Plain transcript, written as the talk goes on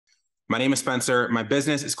My name is Spencer. My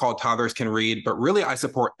business is called Toddlers Can Read, but really I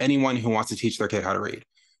support anyone who wants to teach their kid how to read.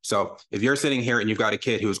 So if you're sitting here and you've got a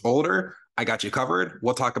kid who's older, I got you covered.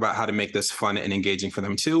 We'll talk about how to make this fun and engaging for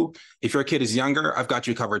them too. If your kid is younger, I've got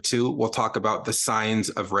you covered too. We'll talk about the signs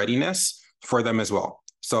of readiness for them as well.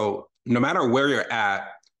 So no matter where you're at,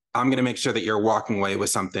 I'm going to make sure that you're walking away with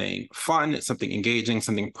something fun, something engaging,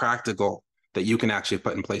 something practical that you can actually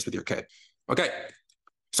put in place with your kid. Okay.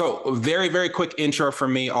 So very, very quick intro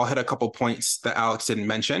from me. I'll hit a couple points that Alex didn't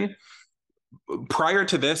mention. Prior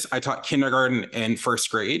to this, I taught kindergarten and first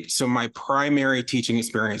grade. So my primary teaching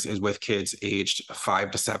experience is with kids aged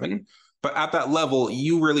 5 to 7. But at that level,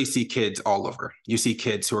 you really see kids all over. You see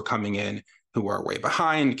kids who are coming in who are way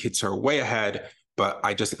behind, kids who are way ahead. But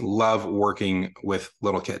I just love working with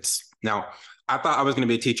little kids. Now, I thought I was going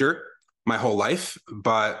to be a teacher my whole life.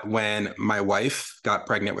 But when my wife got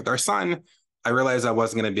pregnant with our son, I realized I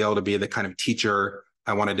wasn't going to be able to be the kind of teacher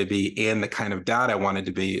I wanted to be and the kind of dad I wanted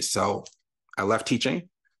to be. So I left teaching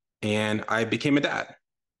and I became a dad.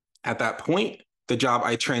 At that point, the job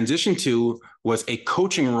I transitioned to was a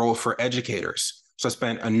coaching role for educators. So I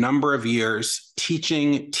spent a number of years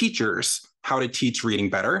teaching teachers how to teach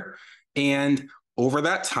reading better. And over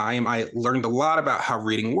that time, I learned a lot about how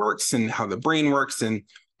reading works and how the brain works and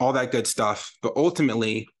all that good stuff. But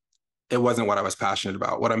ultimately, it wasn't what I was passionate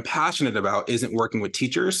about. What I'm passionate about isn't working with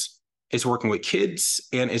teachers, it's working with kids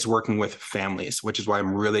and it's working with families, which is why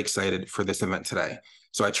I'm really excited for this event today.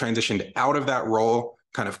 So I transitioned out of that role,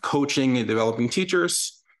 kind of coaching and developing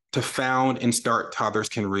teachers, to found and start Toddlers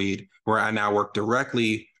Can Read, where I now work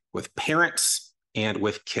directly with parents and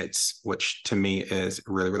with kids, which to me is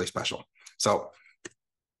really, really special. So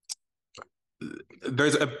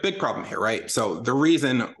there's a big problem here, right? So the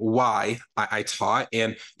reason why I taught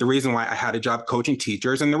and the reason why I had a job coaching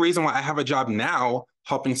teachers and the reason why I have a job now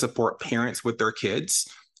helping support parents with their kids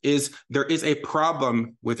is there is a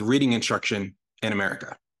problem with reading instruction in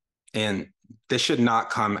America. And this should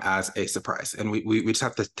not come as a surprise. And we just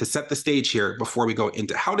have to set the stage here before we go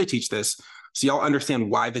into how to teach this so y'all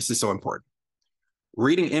understand why this is so important.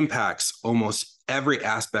 Reading impacts almost every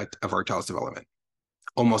aspect of our child's development.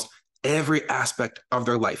 Almost every aspect of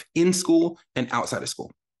their life in school and outside of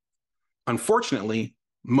school. Unfortunately,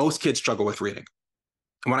 most kids struggle with reading.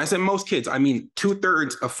 And when I say most kids, I mean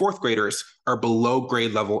 2/3 of fourth graders are below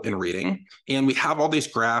grade level in reading. And we have all these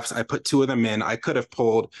graphs. I put 2 of them in. I could have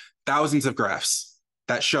pulled thousands of graphs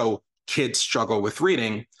that show kids struggle with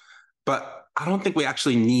reading, but I don't think we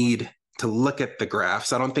actually need to look at the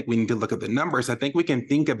graphs. I don't think we need to look at the numbers. I think we can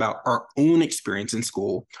think about our own experience in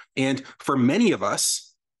school. And for many of us,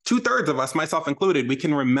 2/3 of us, myself included, we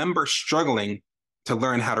can remember struggling to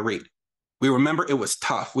learn how to read. We remember it was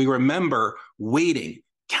tough. We remember waiting,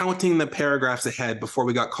 counting the paragraphs ahead before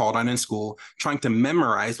we got called on in school, trying to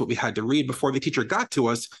memorize what we had to read before the teacher got to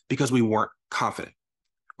us because we weren't confident.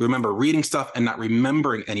 We remember reading stuff and not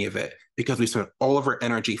remembering any of it because we spent all of our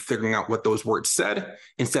energy figuring out what those words said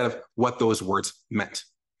instead of what those words meant.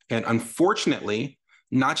 And unfortunately,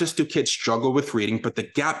 not just do kids struggle with reading, but the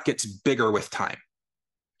gap gets bigger with time.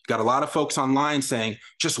 Got a lot of folks online saying,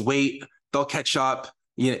 just wait, they'll catch up.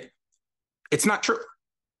 It's not true.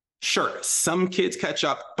 Sure, some kids catch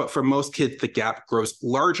up, but for most kids, the gap grows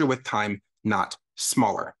larger with time, not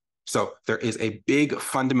smaller. So there is a big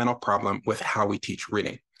fundamental problem with how we teach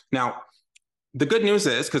reading. Now, the good news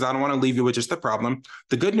is, because I don't want to leave you with just the problem,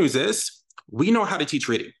 the good news is we know how to teach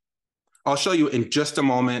reading. I'll show you in just a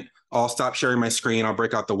moment. I'll stop sharing my screen. I'll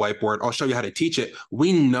break out the whiteboard. I'll show you how to teach it.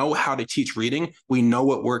 We know how to teach reading. We know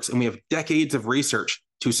what works, and we have decades of research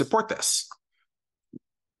to support this.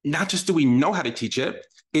 Not just do we know how to teach it,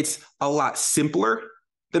 it's a lot simpler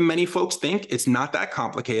than many folks think. It's not that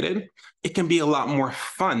complicated. It can be a lot more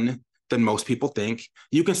fun than most people think.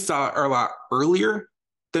 You can start a lot earlier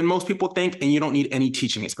than most people think, and you don't need any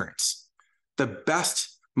teaching experience. The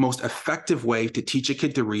best, most effective way to teach a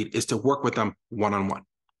kid to read is to work with them one-on-one.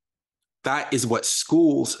 That is what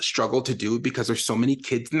schools struggle to do because there's so many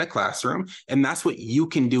kids in the classroom. And that's what you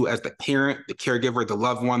can do as the parent, the caregiver, the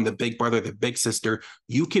loved one, the big brother, the big sister.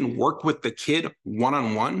 You can work with the kid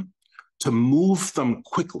one-on-one to move them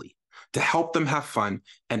quickly, to help them have fun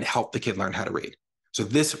and help the kid learn how to read. So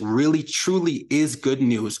this really, truly is good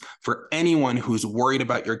news for anyone who's worried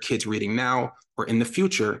about your kids reading now or in the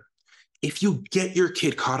future. If you get your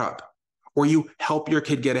kid caught up, or you help your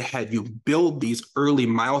kid get ahead, you build these early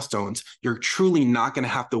milestones, you're truly not going to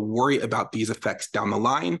have to worry about these effects down the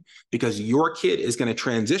line because your kid is going to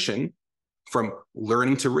transition from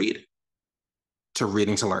learning to read to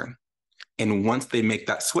reading to learn. And once they make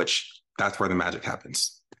that switch, that's where the magic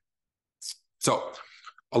happens. So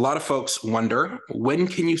A lot of folks wonder, when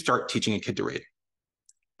can you start teaching a kid to read?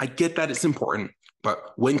 I get that it's important,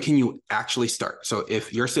 but when can you actually start? So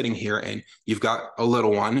if you're sitting here and you've got a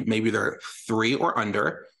little one, maybe they're 3 or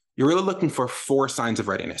under, you're really looking for 4 signs of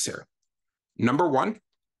readiness here. Number 1,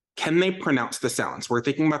 can they pronounce the sounds? We're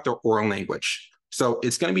thinking about their oral language. So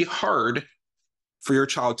it's going to be hard for your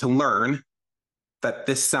child to learn that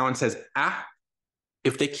this sound says ah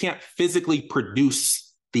if they can't physically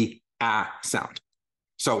produce the ah sound.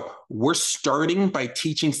 So we're starting by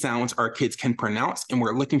teaching sounds our kids can pronounce, and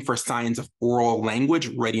we're looking for signs of oral language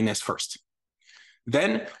readiness first.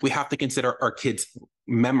 Then we have to consider our kids'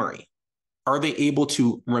 memory. Are they able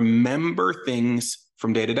to remember things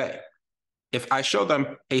from day to day? If I show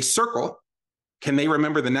them a circle, can they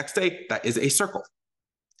remember the next day that is a circle?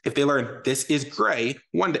 If they learn this is gray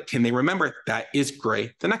one day, can they remember that is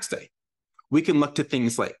gray the next day? We can look to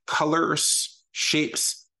things like colors,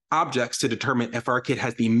 shapes, objects to determine if our kid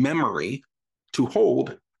has the memory to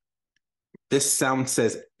hold this sound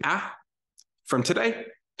says ah from today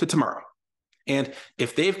to tomorrow. And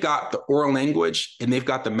if they've got the oral language and they've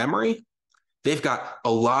got the memory, they've got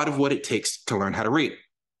a lot of what it takes to learn how to read.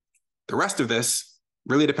 The rest of this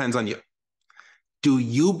really depends on you. Do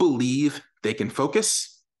you believe they can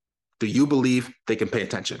focus? Do you believe they can pay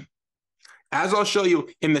attention? As I'll show you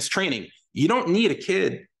in this training, you don't need a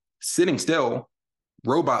kid sitting still,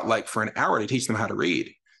 robot-like, for an hour to teach them how to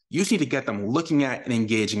read. You just need to get them looking at and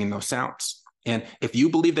engaging in those sounds. And if you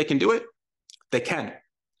believe they can do it, they can.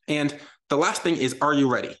 And the last thing is, are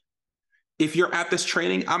you ready? If you're at this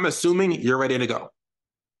training, I'm assuming you're ready to go.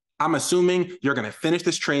 I'm assuming you're going to finish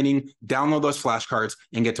this training, download those flashcards,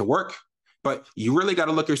 and get to work. But you really got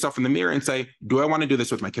to look yourself in the mirror and say, do I want to do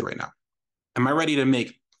this with my kid right now? Am I ready to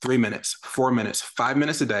make 3 minutes, 4 minutes, 5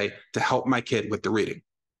 minutes a day to help my kid with the reading?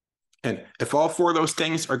 And if all 4 of those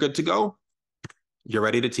things are good to go, you're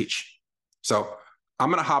ready to teach. So I'm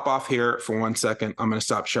going to hop off here for 1 second. I'm going to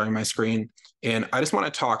stop sharing my screen. And I just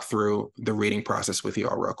want to talk through the reading process with you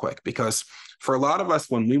all real quick, because for a lot of us,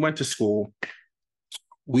 when we went to school,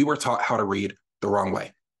 we were taught how to read the wrong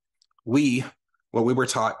way. What we were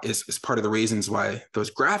taught is part of the reasons why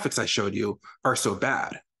those graphics I showed you are so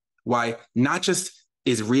bad. Why not just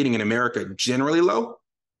is reading in America generally low,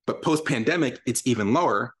 but post-pandemic, it's even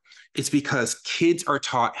lower. It's because kids are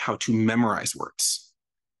taught how to memorize words.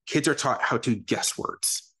 Kids are taught how to guess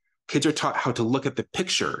words. Kids are taught how to look at the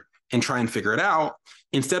picture and try and figure it out,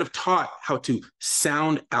 instead of taught how to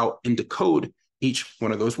sound out and decode each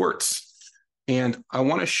one of those words. And I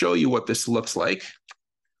want to show you what this looks like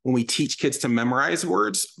when we teach kids to memorize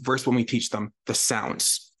words versus when we teach them the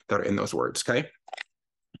sounds that are in those words, okay?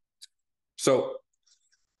 So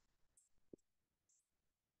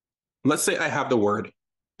let's say I have the word,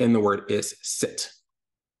 and the word is sit.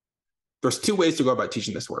 There's 2 ways to go about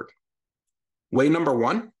teaching this word. Way number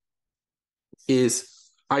 1 is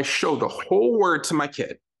I show the whole word to my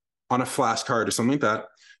kid on a flashcard or something like that.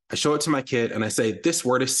 I show it to my kid and I say, this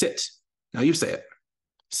word is sit. Now you say it,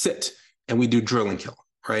 sit. And we do drill and kill,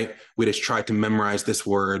 right? We just try to memorize this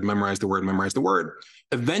word, memorize the word, memorize the word.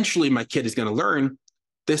 Eventually, my kid is going to learn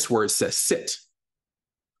this word says sit.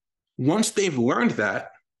 Once they've learned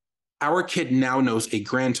that, our kid now knows a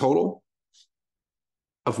grand total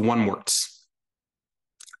of 1 words.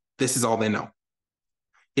 This is all they know.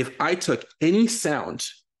 If I took any sound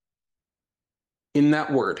in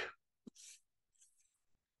that word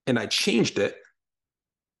and I changed it,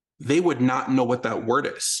 they would not know what that word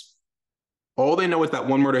is. All they know is that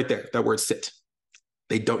 1 word right there, that word sit.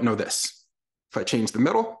 They don't know this. If I change the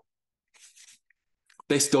middle,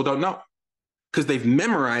 they still don't know, because they've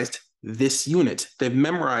memorized this unit. They've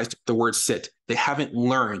memorized the word sit. They haven't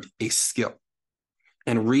learned a skill.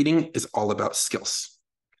 And reading is all about skills.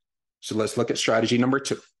 So let's look at strategy number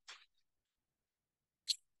 2.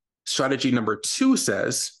 Strategy number 2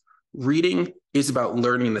 says reading is about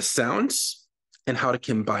learning the sounds and how to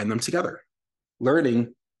combine them together.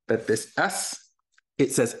 Learning that this S,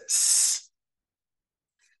 it says S.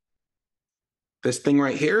 This thing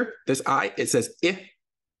right here, this I, it says I.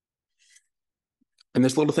 And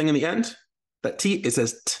this little thing in the end, that T, it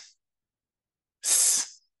says T.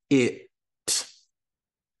 S, it.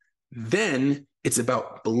 Then it's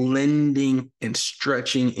about blending and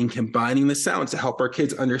stretching and combining the sounds to help our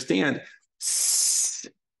kids understand S,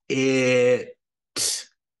 it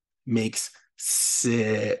makes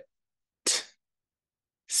sit.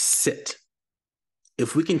 Sit.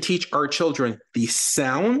 If we can teach our children the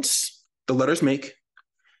sounds the letters make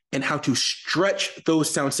and how to stretch those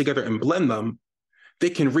sounds together and blend them, they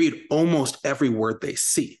can read almost every word they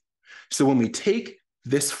see. So when we take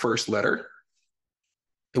this first letter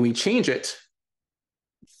and we change it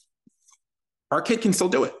Our kid can still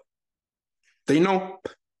do it. They know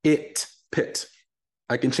it, pit.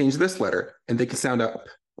 I can change this letter and they can sound up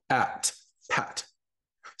at, pat.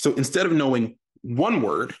 So instead of knowing one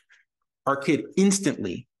word, our kid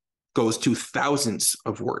instantly goes to thousands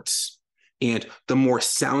of words. And the more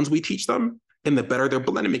sounds we teach them and the better their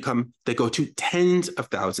blending become, they go to tens of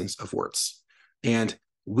thousands of words. And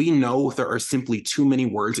we know there are simply too many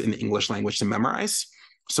words in the English language to memorize.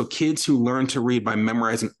 So kids who learn to read by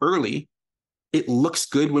memorizing early, it looks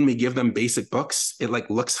good when we give them basic books. It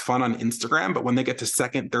looks fun on Instagram, but when they get to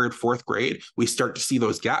second, third, fourth grade, we start to see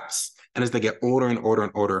those gaps. And as they get older and older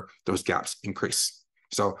and older, those gaps increase.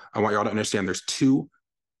 So I want y'all to understand there's two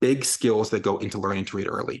big skills that go into learning to read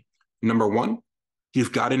early. Number one,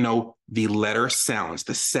 you've got to know the letter sounds,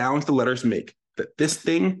 the sounds the letters make, that this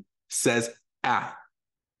thing says ah.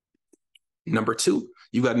 Number two,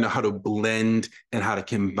 you got to know how to blend and how to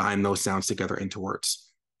combine those sounds together into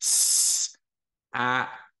words. S, at,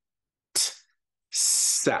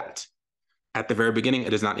 sat. At the very beginning, it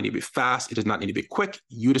does not need to be fast. It does not need to be quick.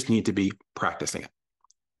 You just need to be practicing it.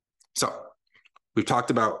 So we've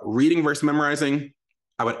talked about reading versus memorizing.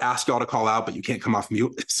 I would ask y'all to call out, but you can't come off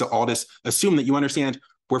mute. So I'll just assume that you understand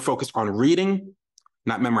we're focused on reading,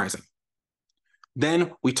 not memorizing.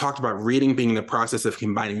 Then we talked about reading being the process of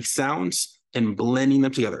combining sounds and blending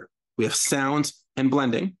them together. We have sounds and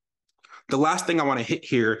blending. The last thing I want to hit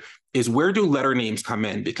here is where do letter names come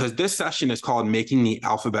in? Because this session is called Making the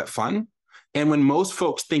Alphabet Fun. And when most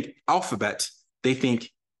folks think alphabet, they think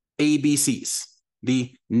ABCs,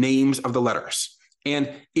 the names of the letters. And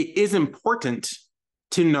it is important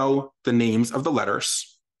to know the names of the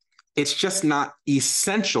letters. It's just not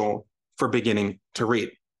essential for beginning to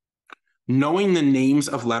read. Knowing the names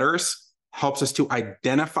of letters helps us to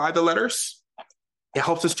identify the letters. It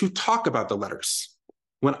helps us to talk about the letters.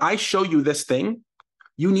 When I show you this thing,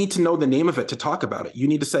 you need to know the name of it to talk about it. You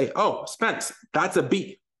need to say, oh, Spence, that's a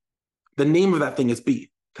B. The name of that thing is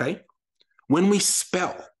B, okay? When we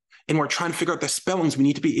spell and we're trying to figure out the spellings, we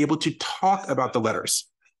need to be able to talk about the letters.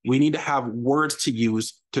 We need to have words to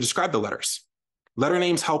use to describe the letters. Letter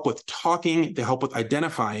names help with talking, they help with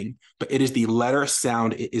identifying, but it is the letter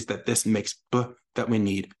sound, it is that this makes B that we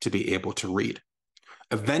need to be able to read.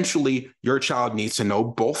 Eventually, your child needs to know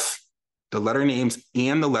both the letter names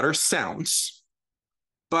and the letter sounds.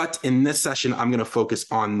 But in this session, I'm going to focus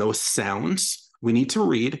on those sounds we need to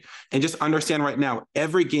read and just understand right now,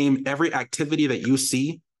 every game, every activity that you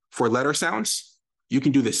see for letter sounds, you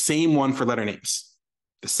can do the same one for letter names,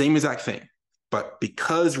 the same exact thing. But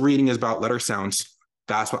because reading is about letter sounds,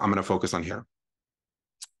 that's what I'm going to focus on here.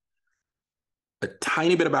 A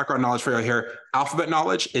tiny bit of background knowledge for you here. Alphabet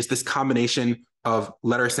knowledge is this combination of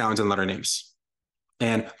letter sounds and letter names.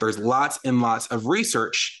 And there's lots and lots of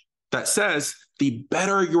research that says the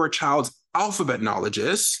better your child's alphabet knowledge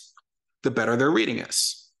is, the better their reading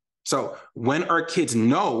is. So when our kids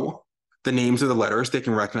know the names of the letters, they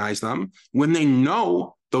can recognize them. When they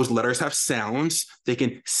know those letters have sounds, they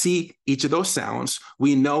can see each of those sounds.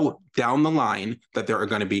 We know down the line that there are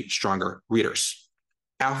going to be stronger readers.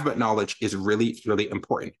 Alphabet knowledge is really, really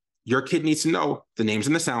important. Your kid needs to know the names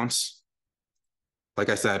and the sounds. Like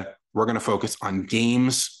I said, we're going to focus on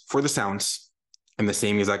games for the sounds, and the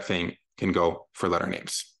same exact thing can go for letter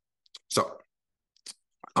names. So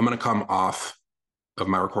I'm going to come off of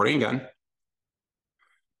my recording again.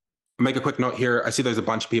 Make a quick note here. I see there's a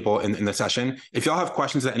bunch of people in the session. If y'all have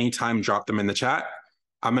questions at any time, drop them in the chat.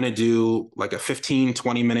 I'm going to do like a 15,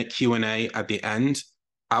 20-minute Q&A at the end.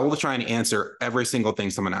 I will try and answer every single thing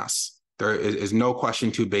someone asks. There is no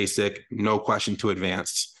question too basic, no question too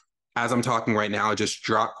advanced. As I'm talking right now, just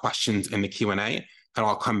drop questions in the Q&A and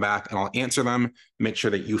I'll come back and I'll answer them, make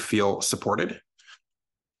sure that you feel supported.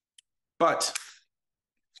 But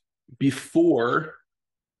before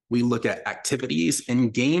we look at activities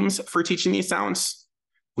and games for teaching these sounds,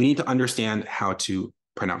 we need to understand how to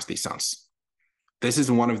pronounce these sounds. This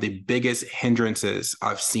is one of the biggest hindrances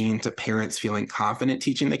I've seen to parents feeling confident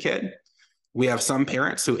teaching the kid. We have some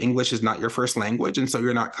parents who English is not your first language, and so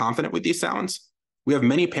you're not confident with these sounds. We have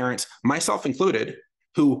many parents, myself included,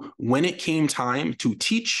 who, when it came time to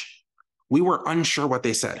teach, we were unsure what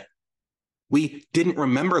they said. We didn't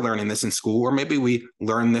remember learning this in school, or maybe we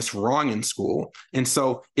learned this wrong in school. And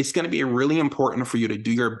so it's going to be really important for you to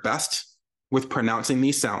do your best with pronouncing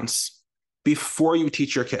these sounds before you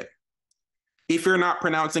teach your kid. If you're not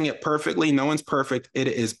pronouncing it perfectly, no one's perfect, it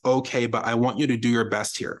is okay, but I want you to do your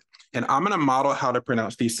best here. And I'm going to model how to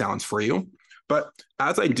pronounce these sounds for you. But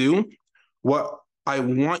as I do, what I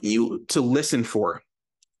want you to listen for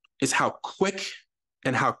is how quick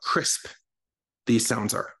and how crisp these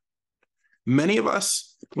sounds are. Many of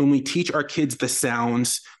us, when we teach our kids the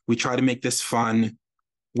sounds, we try to make this fun.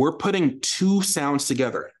 We're putting two sounds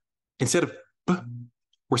together. Instead of b,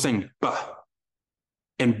 we're saying ba.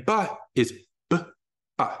 And ba is b,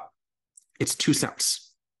 a. It's two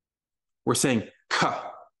sounds. We're saying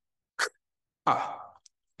ka, k, a.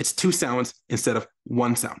 It's two sounds instead of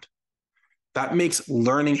one sound. That makes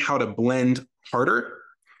learning how to blend harder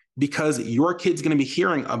because your kid's going to be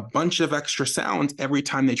hearing a bunch of extra sounds every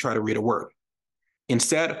time they try to read a word.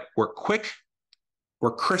 Instead, we're quick,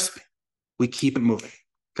 we're crisp, we keep it moving,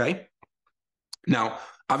 okay? Now,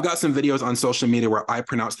 I've got some videos on social media where I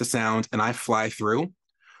pronounce the sounds and I fly through.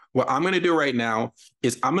 What I'm going to do right now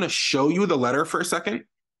is I'm going to show you the letter for a second.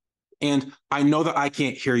 And I know that I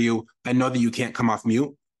can't hear you. I know that you can't come off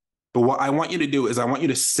mute. But what I want you to do is I want you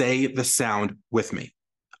to say the sound with me.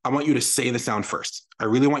 I want you to say the sound first. I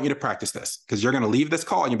really want you to practice this because you're going to leave this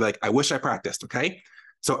call and you'll be like, I wish I practiced, okay?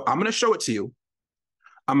 So I'm going to show it to you.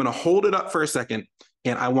 I'm going to hold it up for a second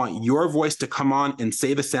and I want your voice to come on and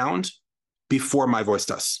say the sound before my voice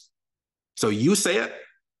does. So you say it,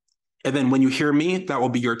 and then when you hear me, that will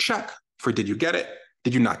be your check for did you get it?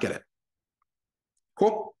 Did you not get it?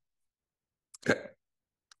 Cool? Okay.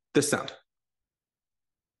 This sound.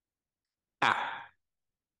 A.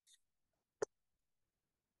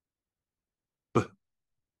 B.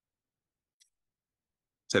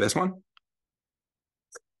 Say this one.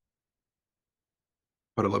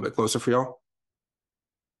 Put it a little bit closer for y'all.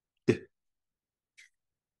 D.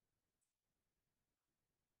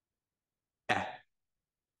 A.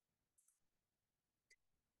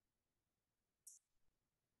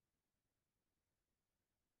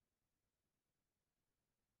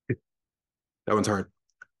 That one's hard.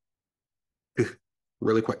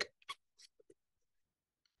 Really quick.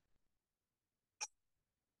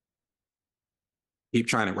 Keep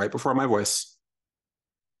trying it right before my voice.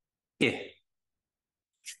 I.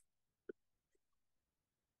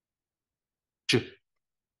 J.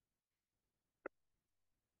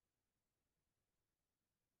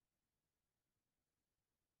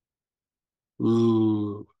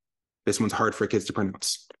 Ooh. This one's hard for kids to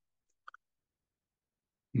pronounce.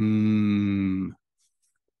 Mm.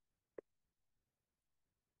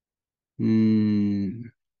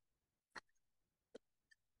 Mm.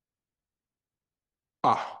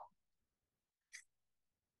 Ah.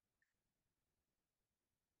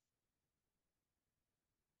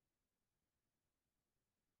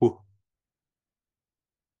 Ooh.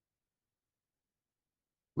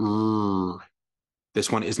 This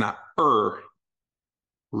one is not R.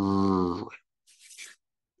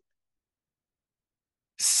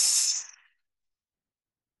 S.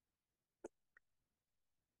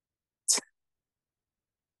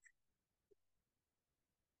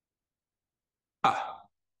 Ah.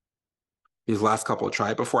 These last couple,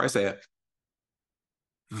 try it before I say it.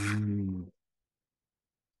 Mm.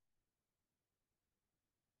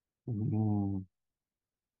 Mm.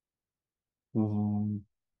 Mm.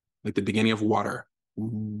 Like the beginning of water.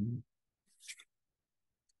 Mm.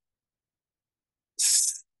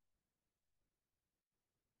 S.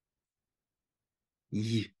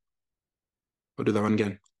 Y. We'll do that one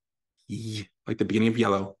again. Y. Like the beginning of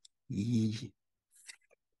yellow. Y.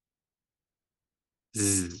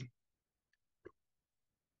 Z.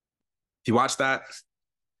 If you watch that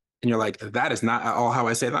and you're like, that is not at all how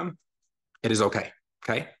I say them, it is okay.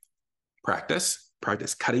 Okay. Practice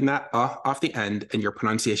cutting that off the end, and your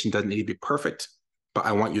pronunciation doesn't need to be perfect, but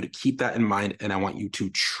I want you to keep that in mind and I want you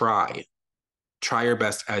to try your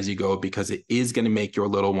best as you go because it is going to make your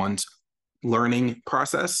little ones learning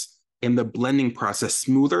process and the blending process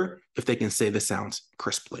smoother if they can say the sounds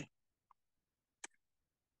crisply.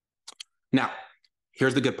 Now,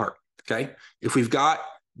 here's the good part, okay? If we've got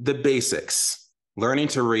the basics, learning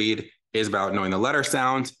to read is about knowing the letter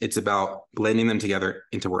sounds. It's about blending them together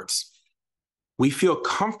into words. We feel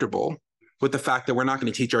comfortable with the fact that we're not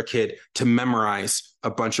going to teach our kid to memorize a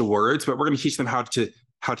bunch of words, but we're going to teach them how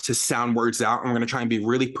to sound words out. And we're going to try and be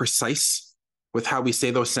really precise with how we say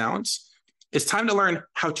those sounds. It's time to learn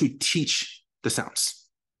how to teach the sounds,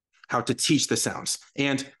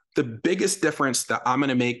 And the biggest difference that I'm going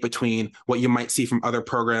to make between what you might see from other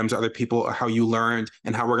programs, other people, how you learned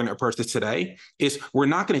and how we're going to approach this today is we're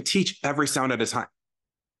not going to teach every sound at a time.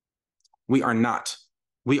 We are not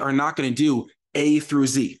going to do A through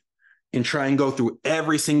Z and try and go through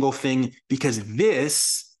every single thing because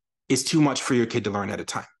this is too much for your kid to learn at a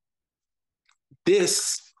time.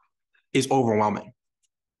 This is overwhelming.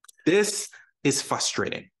 This is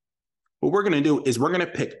frustrating. What we're going to do is we're going to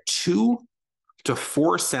pick 2 to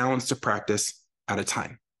 4 sounds to practice at a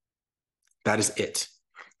time. That is it.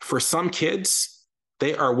 For some kids,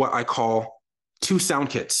 they are what I call 2 sound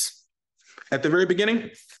kits. At the very beginning,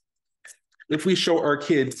 if we show our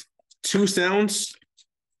kids 2 sounds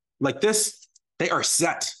like this, they are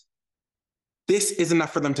set. This is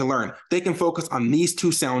enough for them to learn. They can focus on these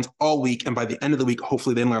 2 sounds all week, and by the end of the week,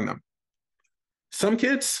 hopefully they learn them. Some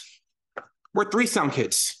kids, we're 3 sound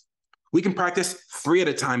kits. We can practice 3 at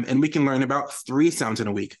a time, and we can learn about 3 sounds in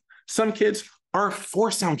a week. Some kids are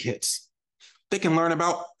 4 sound kits. They can learn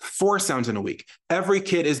about 4 sounds in a week. Every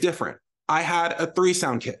kid is different. I had a 3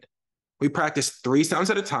 sound kit. We practiced 3 sounds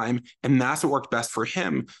at a time, and that's what worked best for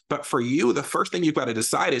him. But for you, the first thing you've got to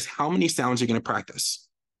decide is how many sounds you're going to practice.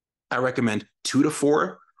 I recommend 2 to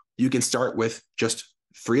 4. You can start with just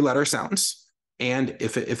 3-letter sounds. And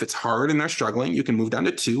if it's hard and they're struggling, you can move down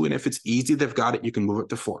to 2. And if it's easy, they've got it, you can move it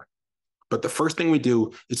to 4. But the first thing we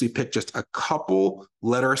do is we pick just a couple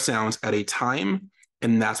letter sounds at a time,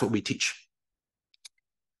 and that's what we teach.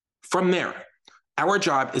 From there, our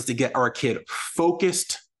job is to get our kid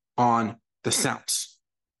focused on the sounds,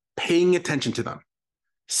 paying attention to them,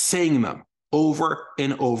 saying them over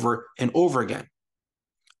and over and over again.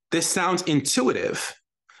 This sounds intuitive,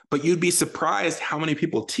 but you'd be surprised how many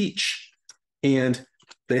people teach and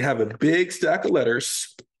they have a big stack of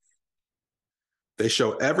letters. They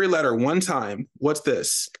show every letter one time. What's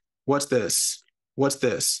this? What's this? What's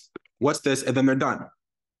this? What's this? And then they're done.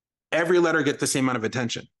 Every letter gets the same amount of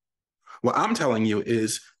attention. What I'm telling you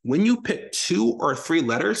is when you pick 2 or 3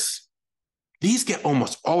 letters, these get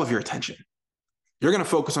almost all of your attention. You're going to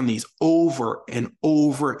focus on these over and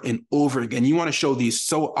over and over again. You want to show these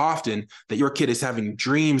so often that your kid is having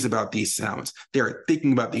dreams about these sounds. They're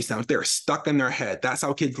thinking about these sounds. They're stuck in their head. That's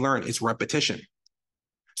how kids learn. It's repetition.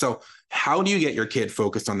 So how do you get your kid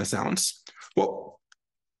focused on the sounds? Well,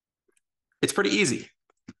 it's pretty easy.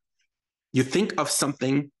 You think of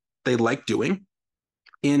something they like doing,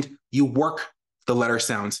 and you work the letter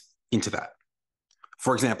sounds into that.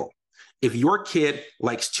 For example, if your kid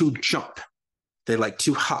likes to jump, they like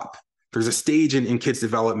to hop. There's a stage in kids'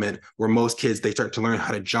 development where most kids, they start to learn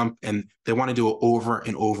how to jump and they want to do it over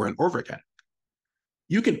and over and over again.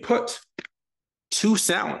 You can put 2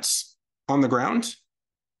 sounds on the ground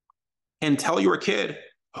and tell your kid,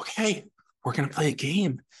 okay, we're going to play a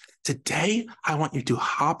game. Today, I want you to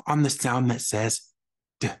hop on the sound that says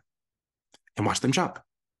D and watch them jump.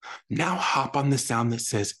 Now hop on the sound that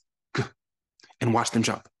says G and watch them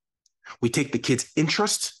jump. We take the kid's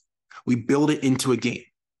interest, we build it into a game.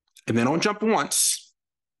 And they don't jump once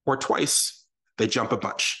or twice, they jump a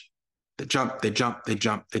bunch. They jump, they jump, they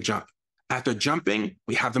jump, they jump. After jumping,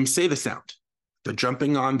 we have them say the sound. They're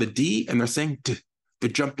jumping on the D and they're saying D. They're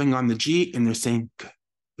jumping on the G and they're saying G.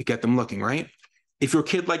 We get them looking, right? If your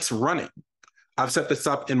kid likes running, I've set this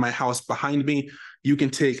up in my house behind me. You can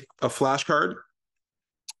take a flashcard,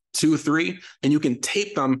 2, 3, and you can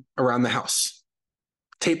tape them around the house.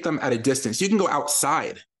 Tape them at a distance. You can go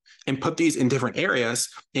outside and put these in different areas,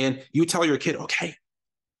 and you tell your kid, okay,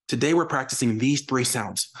 today we're practicing these 3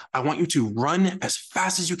 sounds. I want you to run as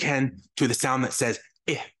fast as you can to the sound that says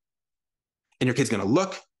eh. And your kid's going to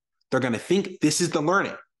look. They're going to think this is the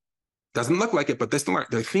learning. Doesn't look like it, but this is the learning.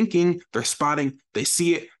 They're thinking, they're spotting, they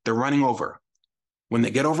see it, they're running over. When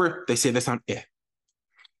they get over, they say the sound eh.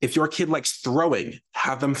 If your kid likes throwing,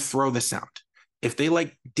 have them throw the sound. If they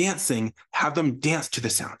like dancing, have them dance to the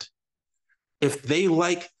sound. If they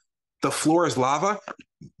like the floor is lava,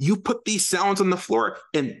 you put these sounds on the floor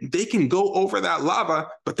and they can go over that lava,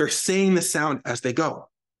 but they're saying the sound as they go.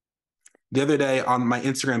 The other day on my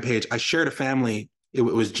Instagram page, I shared a family, it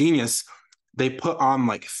was genius. They put on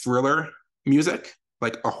like thriller music,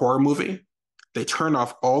 like a horror movie. They turned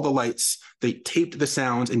off all the lights. They taped the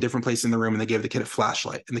sounds in different places in the room and they gave the kid a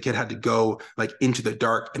flashlight. And the kid had to go like into the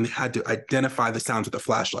dark and they had to identify the sounds with the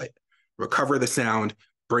flashlight, recover the sound,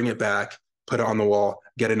 bring it back, put it on the wall,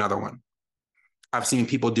 get another one. I've seen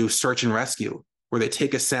people do search and rescue where they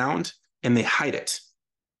take a sound and they hide it.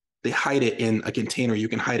 They hide it in a container. You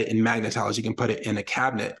can hide it in magnet tiles. You can put it in a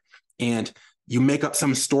cabinet. And you make up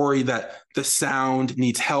some story that the sound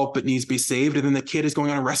needs help, it needs to be saved. And then the kid is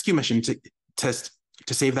going on a rescue mission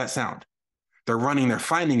to save that sound. They're running, they're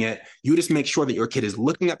finding it. You just make sure that your kid is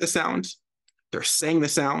looking at the sound, they're saying the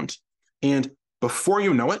sound. And before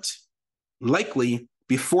you know it, likely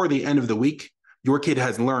before the end of the week, your kid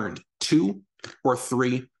has learned 2 or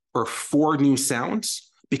 3 or 4 new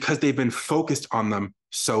sounds because they've been focused on them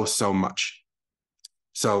so much.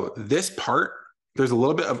 So this part, there's a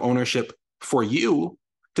little bit of ownership for you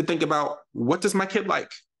to think about, what does my kid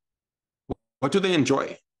like? What do they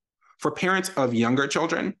enjoy? For parents of younger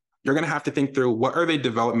children, you're going to have to think through, what are they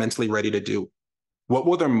developmentally ready to do? What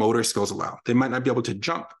will their motor skills allow? They might not be able to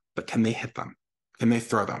jump, but can they hit them? Can they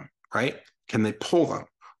throw them, right? Can they pull them?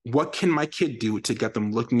 What can my kid do to get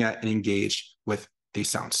them looking at and engaged with these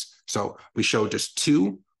sounds? So we show just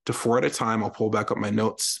 2 to 4 at a time. I'll pull back up my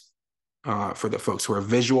notes for the folks who are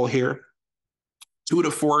visual here. 2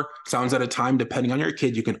 to 4 sounds at a time, depending on your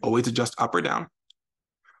kid. You can always adjust up or down.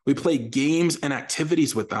 We play games and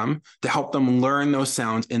activities with them to help them learn those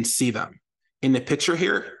sounds and see them. In the picture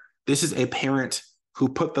here, this is a parent who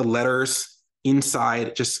put the letters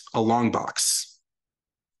inside just a long box.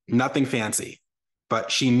 Nothing fancy,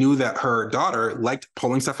 but she knew that her daughter liked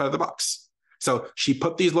pulling stuff out of the box. So she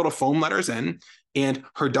put these little foam letters in, and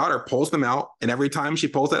her daughter pulls them out. And every time she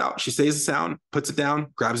pulls it out, she says the sound, puts it down,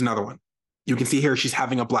 grabs another one. You can see here, she's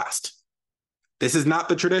having a blast. This is not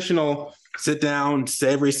the traditional sit down,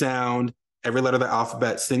 say every sound, every letter of the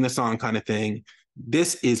alphabet, sing the song kind of thing.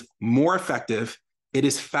 This is more effective. It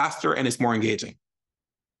is faster and it's more engaging.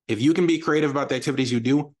 If you can be creative about the activities you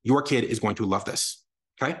do, your kid is going to love this,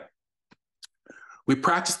 okay? We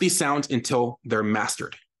practice these sounds until they're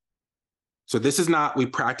mastered. So this is not, we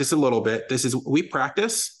practice a little bit. This is, we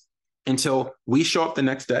practice until we show up the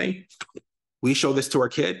next day. We show this to our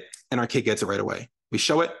kid and our kid gets it right away. We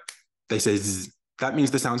show it, they say, zzz. That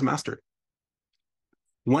means the sound's mastered.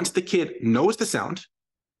 Once the kid knows the sound,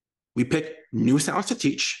 we pick new sounds to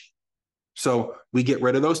teach. So we get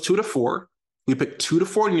rid of those 2 to 4. We pick 2 to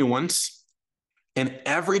 4 new ones. And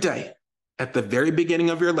every day at the very beginning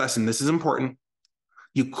of your lesson, this is important,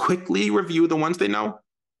 you quickly review the ones they know,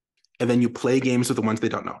 and then you play games with the ones they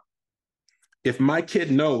don't know. If my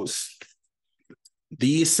kid knows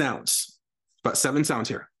these sounds, about 7 sounds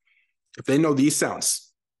here, if they know these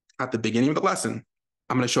sounds at the beginning of the lesson,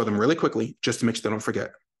 I'm going to show them really quickly just to make sure they don't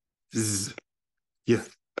forget. Zzz, yeah,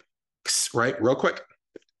 right? Real quick.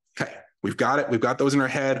 Okay, we've got it. We've got those in our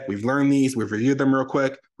head. We've learned these. We've reviewed them real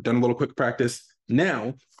quick. We've done a little quick practice.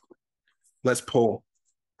 Now, let's pull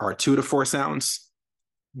our 2 to 4 sounds.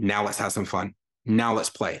 Now let's have some fun. Now let's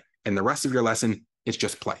play. And the rest of your lesson is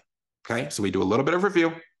just play. Okay, so we do a little bit of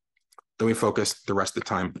review, then we focus the rest of the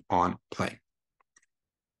time on playing.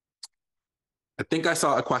 I think I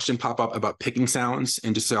saw a question pop up about picking sounds,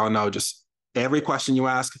 and just so y'all know, just every question you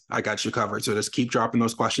ask, I got you covered. So just keep dropping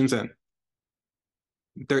those questions in.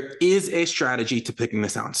 There is a strategy to picking the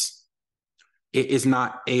sounds. It is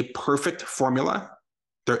not a perfect formula.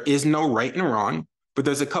 There is no right and wrong, but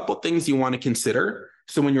there's a couple things you want to consider.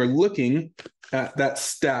 So when you're looking at that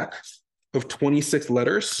stack of 26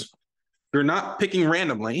 letters, you're not picking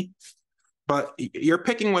randomly, but you're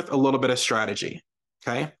picking with a little bit of strategy,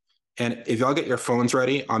 okay? And if y'all get your phones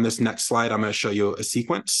ready, on this next slide, I'm going to show you a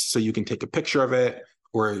sequence so you can take a picture of it,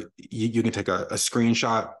 or you can take a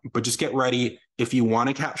screenshot, but just get ready. If you want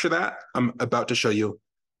to capture that, I'm about to show you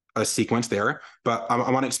a sequence there, but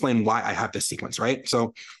I want to explain why I have this sequence, right?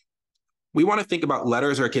 So we want to think about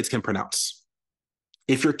letters our kids can pronounce.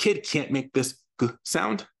 If your kid can't make this g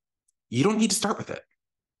sound, you don't need to start with it.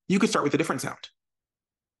 You could start with a different sound,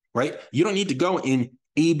 right? You don't need to go in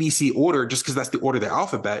ABC order just because that's the order of the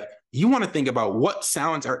alphabet. You want to think about what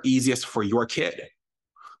sounds are easiest for your kid.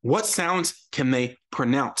 What sounds can they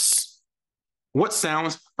pronounce? What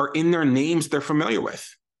sounds are in their names they're familiar with?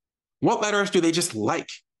 What letters do they just like?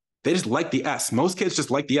 They just like the S. Most kids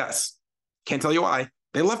just like the S. Can't tell you why.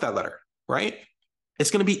 They love that letter, right?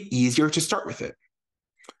 It's going to be easier to start with it.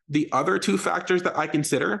 The other 2 factors that I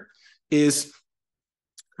consider is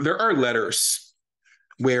there are letters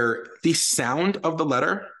where the sound of the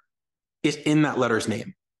letter is in that letter's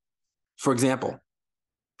name. For example,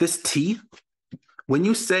 this T, when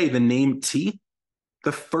you say the name T,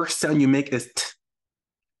 the first sound you make is T.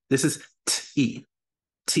 This is T,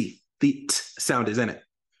 T. The T sound is in it.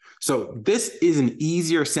 So this is an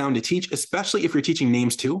easier sound to teach, especially if you're teaching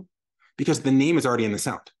names too, because the name is already in the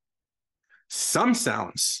sound. Some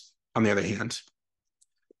sounds, on the other hand,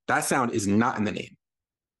 that sound is not in the name.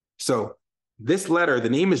 So this letter, the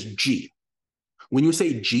name is G. When you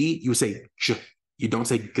say G, you say J. You don't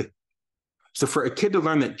say G. So for a kid to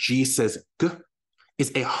learn that G says G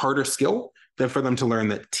is a harder skill than for them to learn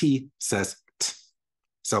that T says T.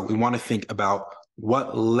 So we want to think about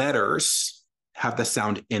what letters have the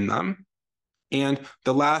sound in them. And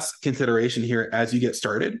the last consideration here as you get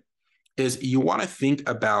started is you want to think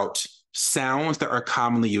about sounds that are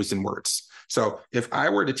commonly used in words. So if I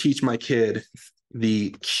were to teach my kid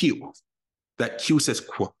the Q, that Q says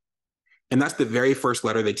Q, and that's the very first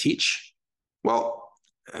letter they teach, well,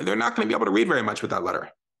 they're not going to be able to read very much with that letter.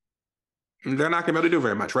 They're not going to be able to do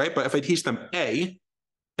very much, right? But if I teach them A,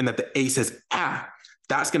 and that the A says ah,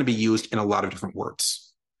 that's going to be used in a lot of different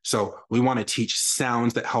words. So we want to teach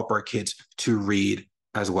sounds that help our kids to read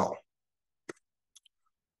as well.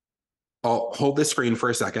 I'll hold the screen for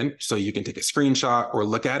a second so you can take a screenshot or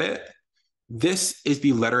look at it. This is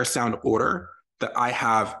the letter sound order that I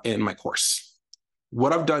have in my course.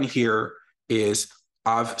 What I've done here is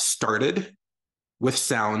I've started with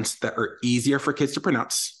sounds that are easier for kids to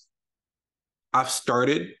pronounce. I've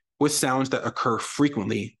started with sounds that occur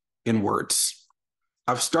frequently in words.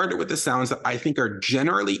 I've started with the sounds that I think are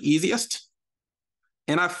generally easiest,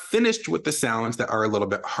 and I've finished with the sounds that are a little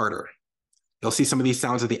bit harder. You'll see some of these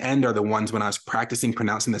sounds at the end are the ones when I was practicing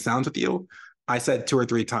pronouncing the sounds with you. I said 2 or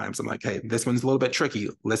 3 times, I'm like, hey, this one's a little bit tricky.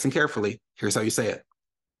 Listen carefully. Here's how you say it.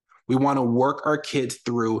 We want to work our kids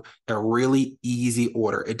through a really easy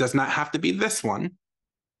order. It does not have to be this one.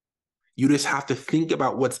 You just have to think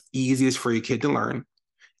about what's easiest for your kid to learn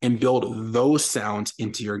and build those sounds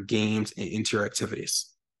into your games and into your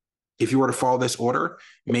activities. If you were to follow this order,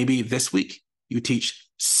 maybe this week you teach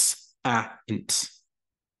s, a, int.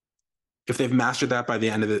 If they've mastered that by the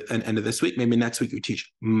end of this week, maybe next week you teach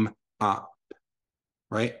m, up,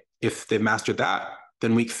 right? If they've mastered that,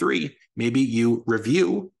 then week 3, maybe you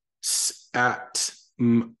review s, at,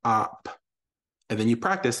 m, up, and then you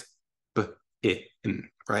practice b, I, n,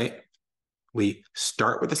 right? We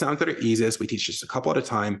start with the sounds that are easiest. We teach just a couple at a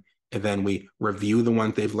time, and then we review the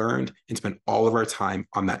ones they've learned and spend all of our time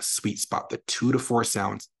on that sweet spot, the 2 to 4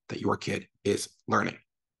 sounds that your kid is learning.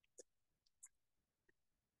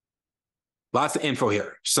 Lots of info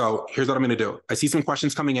here. So here's what I'm going to do. I see some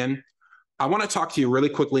questions coming in. I want to talk to you really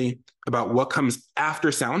quickly about what comes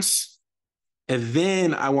after sounds. And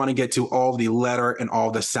then I want to get to all the letter and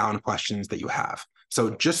all the sound questions that you have. So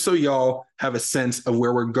just so y'all have a sense of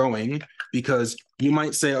where we're going, because you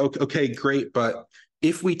might say, okay, great, but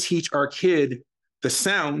if we teach our kid the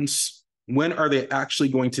sounds, when are they actually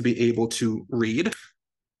going to be able to read?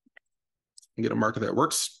 Get a marker that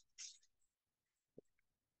works.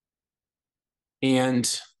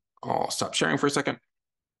 And I'll stop sharing for a second.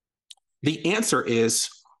 The answer is,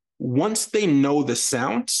 once they know the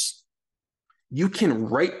sounds, you can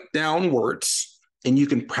write down words and you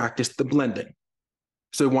can practice the blending.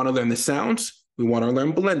 So we want to learn the sounds. We want to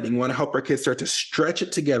learn blending. We want to help our kids start to stretch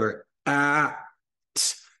it together. At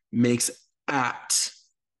makes at.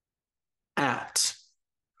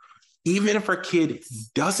 Even if our kid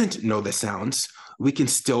doesn't know the sounds, we can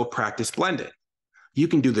still practice blending. You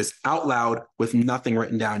can do this out loud with nothing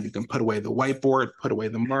written down. You can put away the whiteboard, put away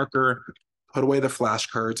the marker, put away the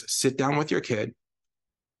flashcards, sit down with your kid.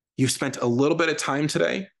 You've spent a little bit of time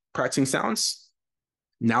today practicing sounds.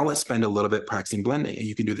 Now let's spend a little bit practicing blending, and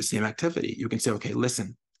you can do the same activity. You can say, okay,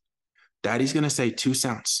 listen, Daddy's going to say 2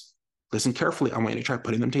 sounds. Listen carefully. I want you to try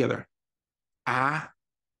putting them together. At.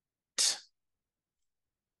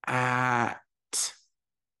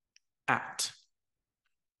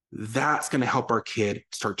 That's going to help our kid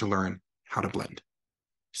start to learn how to blend.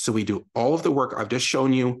 So we do all of the work I've just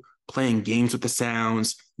shown you, playing games with the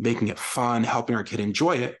sounds, making it fun, helping our kid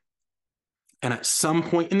enjoy it. And at some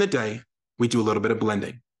point in the day, we do a little bit of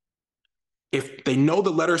blending. If they know the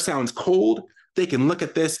letter sounds cold, they can look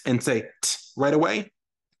at this and say t right away.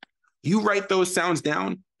 You write those sounds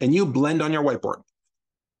down and you blend on your whiteboard.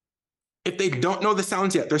 If they don't know the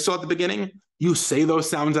sounds yet, they're still at the beginning, you say those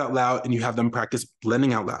sounds out loud and you have them practice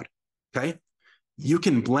blending out loud, okay? You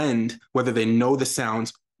can blend whether they know the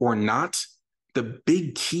sounds or not. The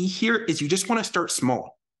big key here is you just want to start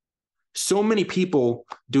small. So many people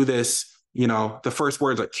do this, the first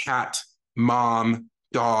words like cat, mom,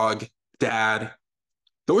 dog, dad.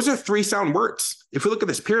 Those are 3 sound words. If we look at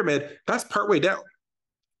this pyramid, that's partway down.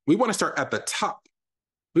 We want to start at the top.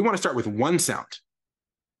 We want to start with 1 sound.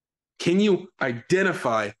 Can you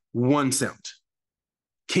identify 1 sound?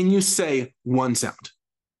 Can you say 1 sound?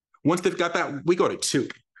 Once they've got that, we go to 2.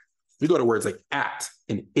 We go to words like at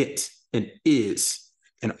and it and is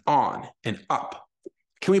and on and up.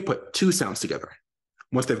 Can we put 2 sounds together?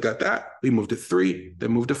 Once they've got that, we move to 3,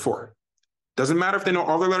 then move to 4. Doesn't matter if they know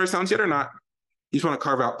all their letter sounds yet or not. You just want to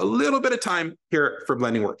carve out a little bit of time here for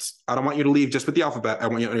blending words. I don't want you to leave just with the alphabet. I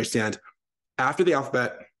want you to understand after the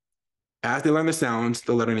alphabet, as they learn the sounds,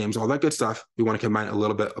 the letter names, all that good stuff, we want to combine a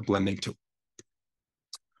little bit of blending too.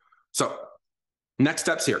 So next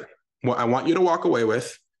steps here. What I want you to walk away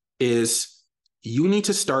with is you need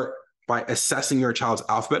to start by assessing your child's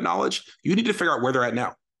alphabet knowledge. You need to figure out where they're at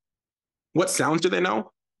now. What sounds do they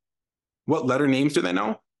know? What letter names do they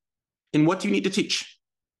know? And what do you need to teach?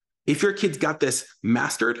 If your kid's got this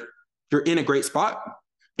mastered, you're in a great spot.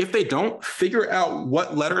 If they don't, figure out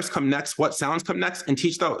what letters come next, what sounds come next, and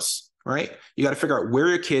teach those, right? You got to figure out where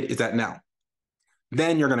your kid is at now.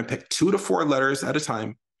 Then you're going to pick 2 to 4 letters at a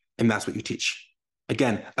time, and that's what you teach.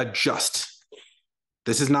 Again, adjust.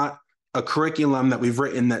 This is not a curriculum that we've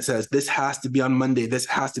written that says this has to be on Monday, this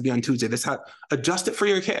has to be on Tuesday, adjust it for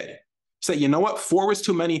your kid. Say, you know what, 4 was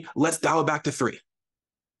too many, let's dial it back to 3.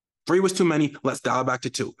 3 was too many, let's dial it back to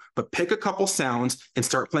 2. But pick a couple sounds and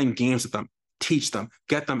start playing games with them. Teach them,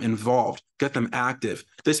 get them involved, get them active.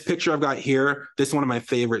 This picture I've got here, this is one of my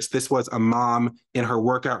favorites. This was a mom in her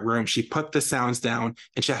workout room. She put the sounds down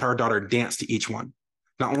and she had her daughter dance to each one.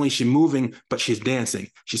 Not only is she moving, but she's dancing.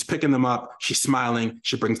 She's picking them up. She's smiling.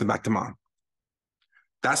 She brings them back to mom.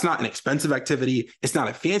 That's not an expensive activity. It's not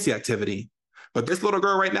a fancy activity. But this little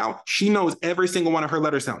girl right now, she knows every single one of her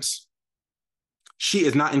letter sounds. She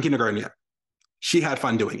is not in kindergarten yet. She had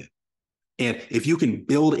fun doing it. And if you can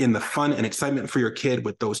build in the fun and excitement for your kid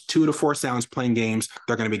with those 2 to 4 sounds playing games,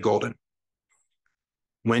 they're going to be golden.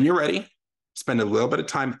 When you're ready, spend a little bit of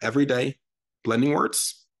time every day blending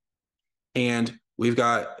words. And we've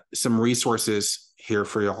got some resources here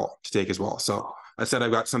for y'all to take as well. So I said I've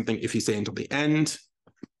got something if you stay until the end.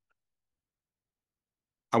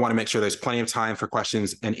 I want to make sure there's plenty of time for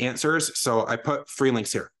questions and answers. So I put 3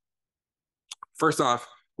 links here. First off,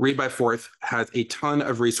 Read by Fourth has a ton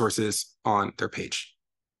of resources on their page.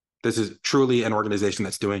 This is truly an organization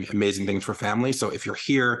that's doing amazing things for families. So if you're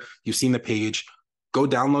here, you've seen the page, go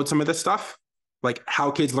download some of this stuff, like how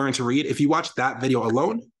kids learn to read. If you watch that video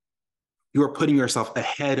alone, you are putting yourself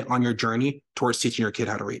ahead on your journey towards teaching your kid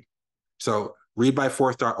how to read. So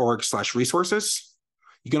readbyfourth.org/resources.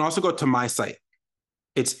 You can also go to my site.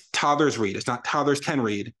 It's Toddlers Read. It's not Toddlers Can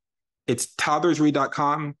Read. It's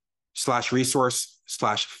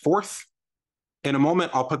toddlersread.com/resource/fourth. In a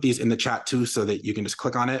moment, I'll put these in the chat too, so that you can just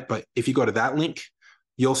click on it. But if you go to that link,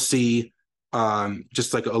 you'll see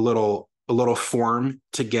just like a little form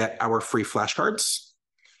to get our free flashcards.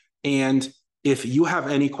 And if you have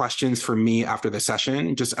any questions for me after the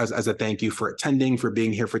session, just as a thank you for attending, for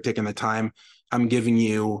being here, for taking the time, I'm giving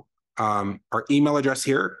you our email address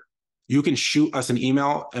here. You can shoot us an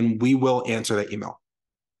email and we will answer that email.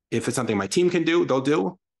 If it's something my team can do, they'll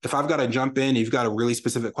do. If I've got to jump in, you've got a really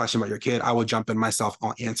specific question about your kid, I will jump in myself.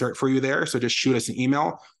 I'll answer it for you there. So just shoot us an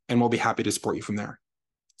email and we'll be happy to support you from there.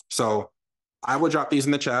 So I will drop these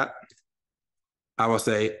in the chat. I will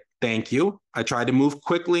say thank you. I tried to move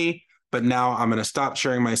quickly, but now I'm going to stop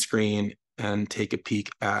sharing my screen and take a peek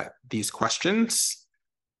at these questions.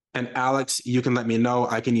 And Alex, you can let me know.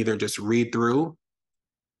 I can either just read through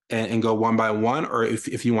and go one by one, or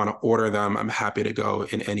if you want to order them, I'm happy to go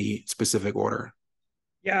in any specific order.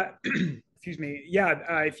 Yeah, excuse me.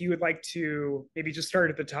 Yeah, if you would like to maybe just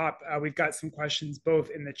start at the top, we've got some questions both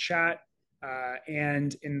in the chat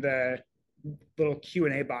and in the little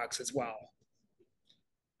Q&A box as well.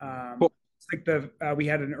 Cool. Like we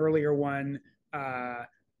had an earlier one.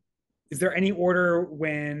 Is there any order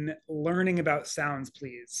when learning about sounds,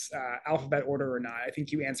 please? Alphabet order or not? I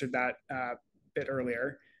think you answered that a bit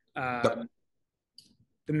earlier. Then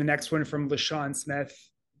the next one from LaShawn Smith.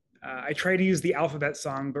 I try to use the alphabet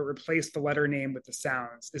song, but replace the letter name with the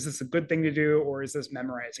sounds. Is this a good thing to do, or is this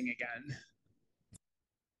memorizing again?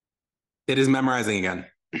 It is memorizing again.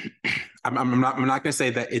 I'm not going to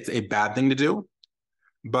say that it's a bad thing to do,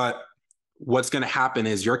 but what's going to happen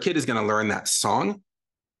is your kid is going to learn that song.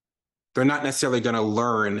 They're not necessarily going to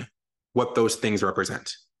learn what those things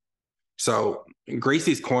represent. So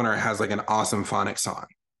Gracie's Corner has like an awesome phonics song.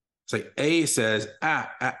 It's like A says, right?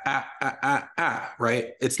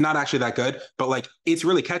 It's not actually that good, but like it's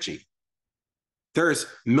really catchy. There's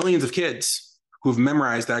millions of kids who've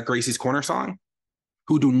memorized that Gracie's Corner song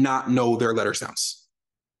who do not know their letter sounds.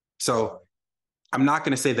 So I'm not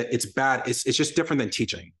going to say that it's bad. It's just different than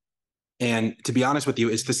teaching. And to be honest with you,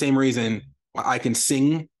 it's the same reason why I can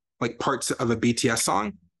sing like parts of a BTS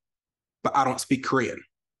song, but I don't speak Korean,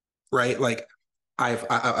 right? Like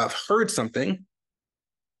I've heard something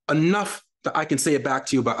enough that I can say it back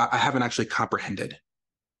to you, but I haven't actually comprehended.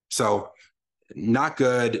 So not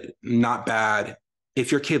good, not bad.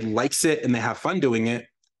 If your kid likes it and they have fun doing it,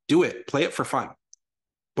 do it, play it for fun.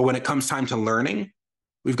 But when it comes time to learning,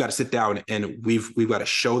 we've got to sit down and we've got to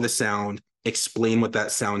show the sound, explain what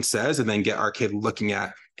that sound says, and then get our kid looking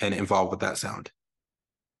at and involved with that sound.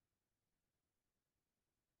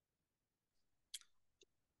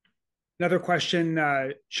 Another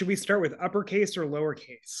question, should we start with uppercase or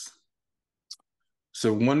lowercase?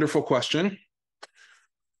 So wonderful question.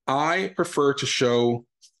 I prefer to show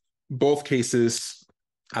both cases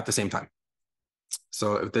at the same time.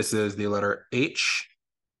 So if this is the letter H,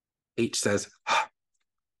 H says,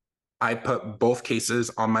 I put both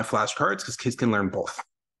cases on my flashcards because kids can learn both.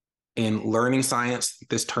 In learning science,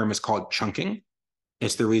 this term is called chunking.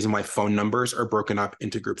 It's the reason why phone numbers are broken up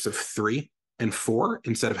into groups of 3 and 4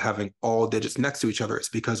 instead of having all digits next to each other is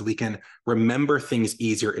because we can remember things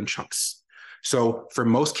easier in chunks. So for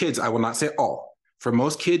most kids, I will not say all. For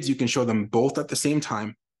most kids, you can show them both at the same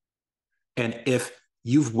time. And if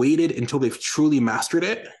you've waited until they've truly mastered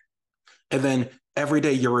it, and then every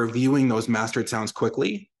day you're reviewing those mastered sounds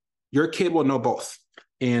quickly, your kid will know both.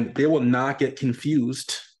 And they will not get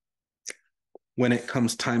confused when it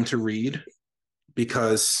comes time to read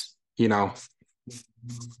because, you know,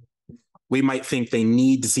 we might think they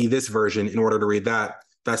need to see this version in order to read that.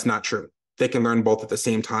 That's not true. They can learn both at the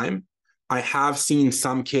same time. I have seen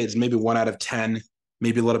some kids, maybe 1 out of 10,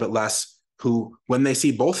 maybe a little bit less, who, when they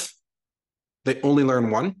see both, they only learn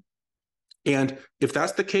one. And if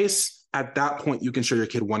that's the case, at that point, you can show your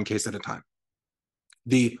kid one case at a time.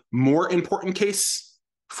 The more important case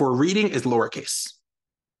for reading is lowercase.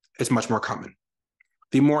 It's much more common.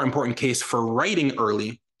 The more important case for writing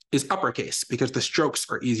early is uppercase because the strokes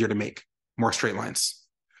are easier to make, more straight lines.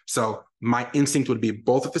 So my instinct would be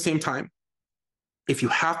both at the same time. If you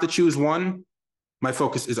have to choose one, my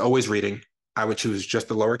focus is always reading. I would choose just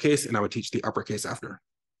the lowercase and I would teach the uppercase after.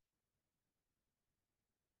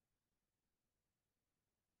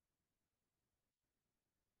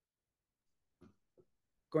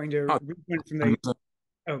 Going to read one from the...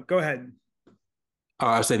 Oh, go ahead.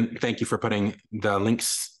 I was saying thank you for putting the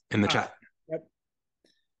links in the chat.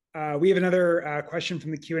 Yep. We have another question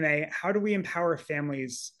from the Q&A. How do we empower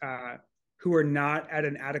families who are not at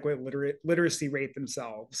an adequate literacy rate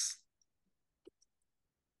themselves?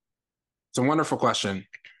 It's a wonderful question.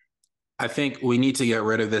 I think we need to get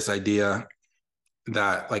rid of this idea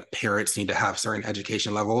that like parents need to have certain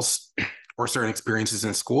education levels or certain experiences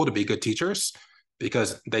in school to be good teachers,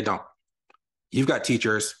 because they don't. You've got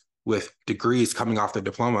teachers with degrees coming off their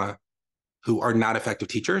diploma who are not effective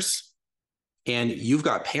teachers. And you've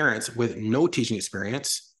got parents with no teaching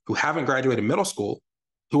experience who haven't graduated middle school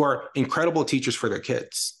who are incredible teachers for their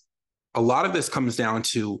kids. A lot of this comes down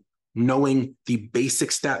to knowing the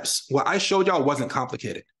basic steps. What I showed y'all wasn't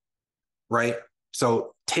complicated, right?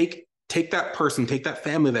 So take that person, take that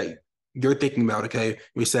family that you're thinking about, okay?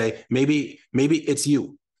 We say, maybe it's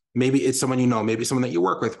you. Maybe it's someone you know, maybe someone that you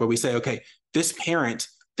work with, but we say, okay, this parent,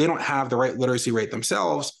 they don't have the right literacy rate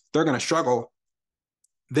themselves. They're going to struggle.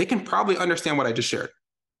 They can probably understand what I just shared.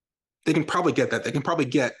 They can probably get that. They can probably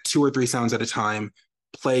get 2 or 3 sounds at a time,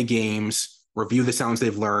 play games, review the sounds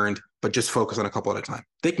they've learned, but just focus on a couple at a time.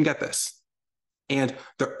 They can get this. And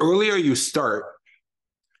the earlier you start,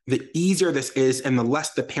 the easier this is and the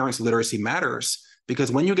less the parent's literacy matters.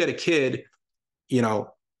 Because when you get a kid, you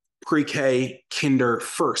know, pre-K, kinder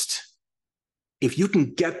first, if you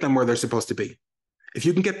can get them where they're supposed to be, if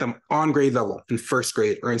you can get them on grade level in first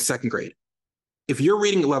grade or in second grade, if your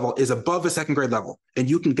reading level is above a second grade level and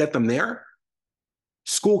you can get them there,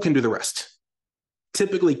 school can do the rest.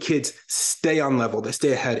 Typically, kids stay on level, they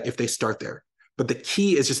stay ahead if they start there. But the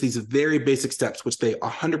key is just these very basic steps, which they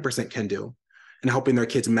 100% can do, and helping their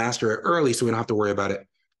kids master it early so we don't have to worry about it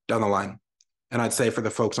down the line. And I'd say for the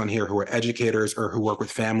folks on here who are educators or who work with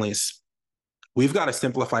families, we've got to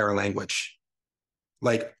simplify our language.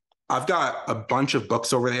 Like, I've got a bunch of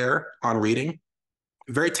books over there on reading,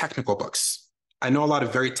 very technical books. I know a lot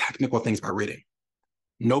of very technical things about reading.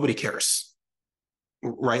 Nobody cares,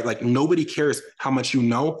 right? Like, nobody cares how much you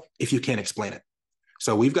know if you can't explain it.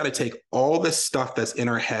 So we've got to take all this stuff that's in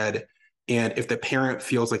our head, and if the parent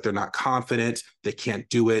feels like they're not confident, they can't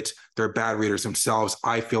do it, they're bad readers themselves.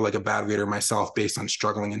 I feel like a bad reader myself based on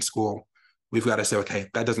struggling in school. We've got to say, okay,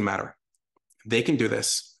 that doesn't matter. They can do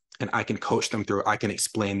this, and I can coach them through. I can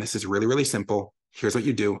explain this is really, really simple. Here's what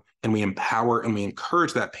you do. And we empower and we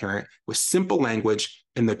encourage that parent with simple language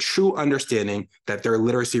and the true understanding that their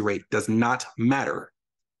literacy rate does not matter.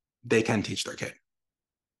 They can teach their kid.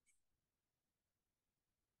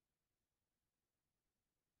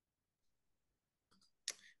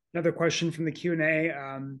 Another question from the Q&A.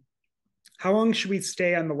 How long should we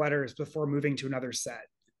stay on the letters before moving to another set?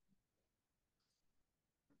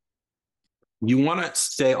 You want to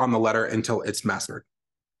stay on the letter until it's mastered,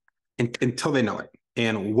 until they know it.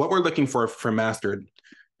 And what we're looking for mastered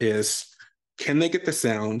is, can they get the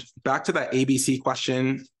sound? Back to that ABC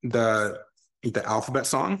question, the alphabet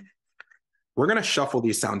song, we're going to shuffle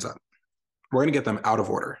these sounds up. We're going to get them out of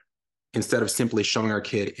order instead of simply showing our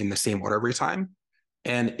kid in the same order every time.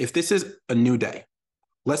 And if this is a new day,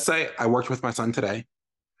 let's say I worked with my son today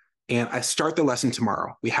and I start the lesson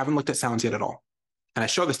tomorrow. We haven't looked at sounds yet at all. And I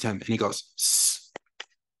show this to him and he goes, S,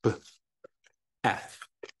 B, F,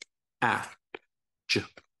 A, J,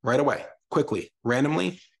 right away, quickly,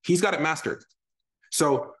 randomly. He's got it mastered.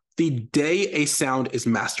 So the day a sound is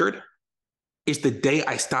mastered is the day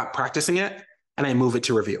I stop practicing it and I move it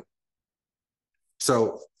to review.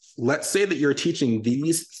 So let's say that you're teaching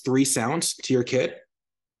these 3 sounds to your kid.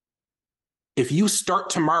 If you start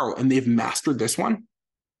tomorrow and they've mastered this one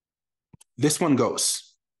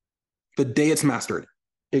goes. The day it's mastered,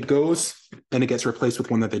 it goes and it gets replaced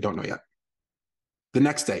with one that they don't know yet. The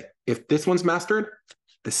next day, if this one's mastered,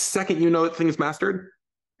 the second you know that thing is mastered,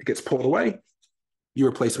 it gets pulled away, you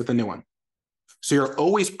replace with a new one. So you're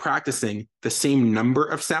always practicing the same number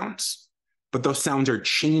of sounds, but those sounds are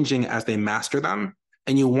changing as they master them.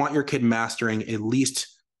 And you want your kid mastering at least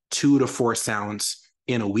 2 to 4 sounds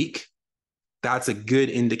in a week. That's a good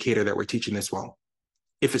indicator that we're teaching this well.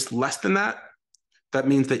 If it's less than that, that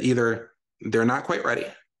means that either they're not quite ready,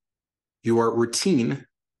 your routine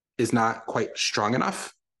is not quite strong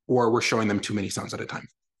enough, or we're showing them too many sounds at a time.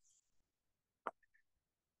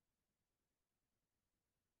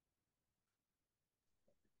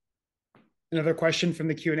 Another question from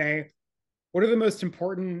the Q&A. What are the most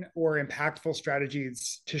important or impactful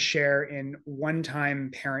strategies to share in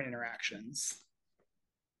one-time parent interactions?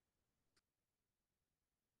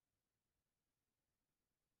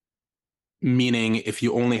 Meaning, if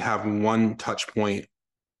you only have one touch point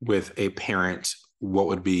with a parent, what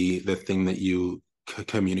would be the thing that you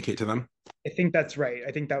communicate to them? I think that's right.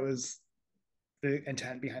 I think that was the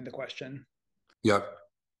intent behind the question. Yep.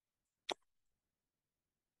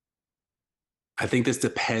 I think this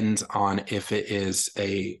depends on if it is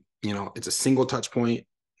it's a single touch point,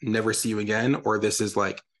 never see you again, or this is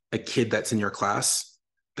like a kid that's in your class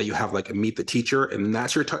that you have like a meet the teacher and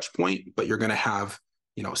that's your touch point, but you're going to have,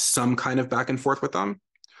 some kind of back and forth with them.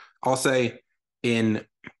 I'll say in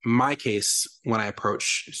my case, when I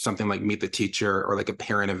approach something like meet the teacher or like a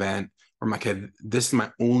parent event or my kid, this is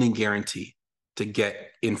my only guarantee to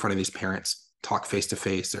get in front of these parents, talk face to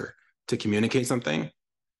face or to communicate something.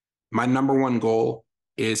 My number one goal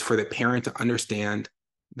is for the parent to understand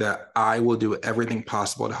that I will do everything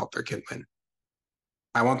possible to help their kid win.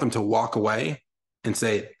 I want them to walk away and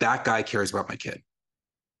say, that guy cares about my kid.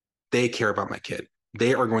 They care about my kid.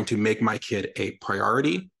 They are going to make my kid a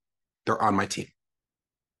priority. They're on my team.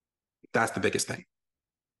 That's the biggest thing.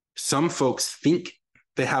 Some folks think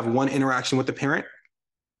they have one interaction with the parent,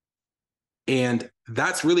 and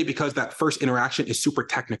that's really because that first interaction is super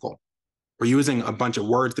technical. We're using a bunch of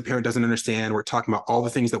words the parent doesn't understand. We're talking about all the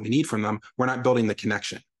things that we need from them. We're not building the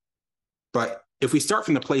connection. But if we start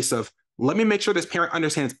from the place of, let me make sure this parent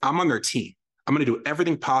understands I'm on their team, I'm going to do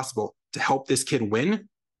everything possible to help this kid win,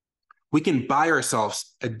 we can buy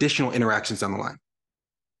ourselves additional interactions down the line.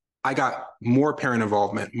 I got more parent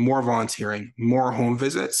involvement, more volunteering, more home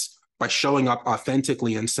visits by showing up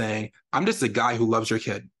authentically and saying, I'm just a guy who loves your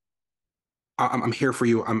kid. I'm here for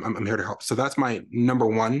you. I'm here to help. So that's my number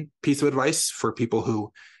one piece of advice for people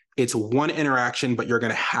who it's one interaction, but you're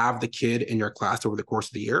going to have the kid in your class over the course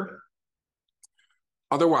of the year.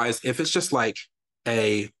 Otherwise, if it's just like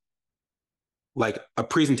a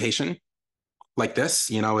presentation like this,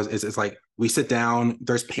 it's like we sit down,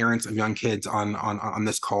 there's parents of young kids on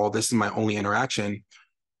this call. This is my only interaction.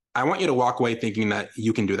 I want you to walk away thinking that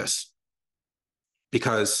you can do this.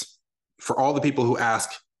 Because for all the people who ask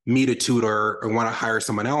me to tutor or want to hire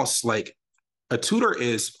someone else, like a tutor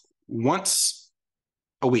is once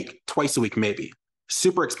a week, twice a week, maybe.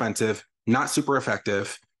 Super expensive, not super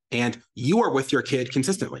effective. And you are with your kid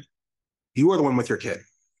consistently. You are the one with your kid.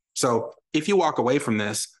 So if you walk away from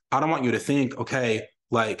this, I don't want you to think, okay,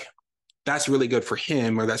 like that's really good for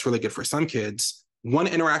him or that's really good for some kids. One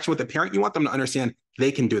interaction with a parent, you want them to understand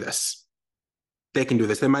they can do this. They can do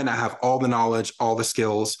this. They might not have all the knowledge, all the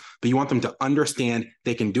skills, but you want them to understand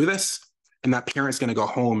they can do this. And that parent's going to go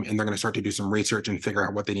home and they're going to start to do some research and figure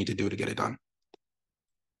out what they need to do to get it done.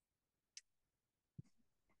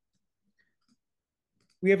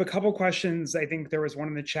 We have a couple questions. I think there was one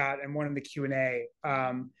in the chat and one in the Q&A.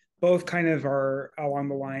 Both kind of are along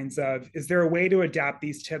the lines of, is there a way to adapt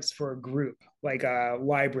these tips for a group, like a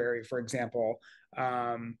library, for example?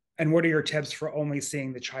 And what are your tips for only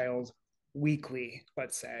seeing the child weekly,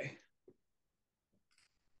 let's say?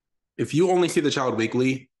 If you only see the child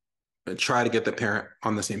weekly, try to get the parent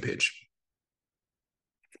on the same page.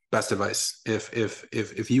 Best advice.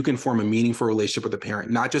 If you can form a meaningful relationship with the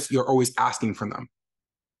parent, not just you're always asking from them,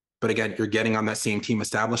 but again, you're getting on that same team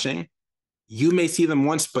establishing, you may see them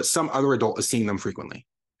once, but some other adult is seeing them frequently.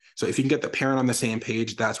 So if you can get the parent on the same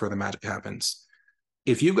page, that's where the magic happens.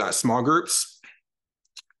 If you've got small groups,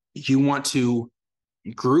 you want to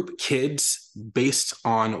group kids based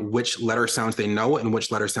on which letter sounds they know and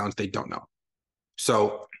which letter sounds they don't know.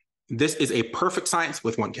 So this is a perfect science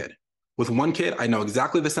with one kid. With one kid, I know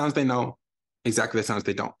exactly the sounds they know, exactly the sounds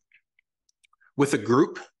they don't. With a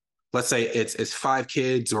group, let's say it's 5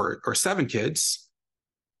 kids or 7 kids,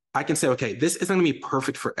 I can say, okay, this isn't going to be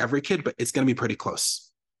perfect for every kid, but it's going to be pretty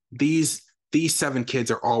close. These 7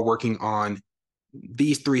 kids are all working on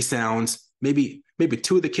these 3 sounds. Maybe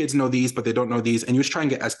 2 of the kids know these, but they don't know these, and you just try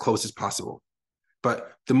and get as close as possible.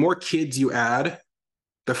 But the more kids you add,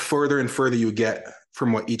 the further and further you get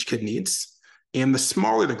from what each kid needs. And the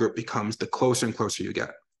smaller the group becomes, the closer and closer you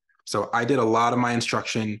get. So I did a lot of my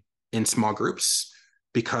instruction in small groups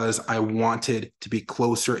because I wanted to be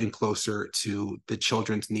closer and closer to the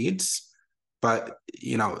children's needs. But,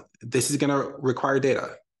 this is going to require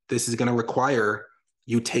data. This is going to require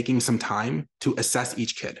you taking some time to assess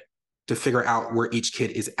each kid, to figure out where each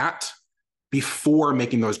kid is at before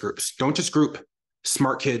making those groups. Don't just group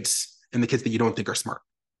smart kids and the kids that you don't think are smart,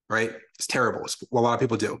 right? It's terrible. It's what a lot of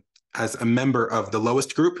people do. As a member of the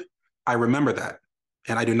lowest group, I remember that.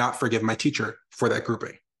 And I do not forgive my teacher for that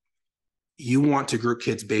grouping. You want to group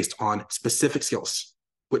kids based on specific skills.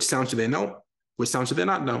 Which sounds do they know? Which sounds do they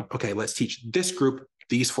not know? Okay, let's teach this group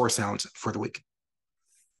these 4 sounds for the week.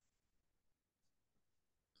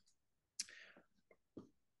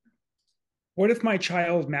 What if my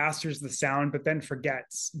child masters the sound but then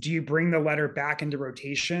forgets? Do you bring the letter back into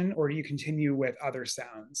rotation, or do you continue with other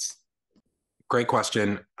sounds? Great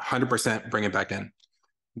question. 100% bring it back in.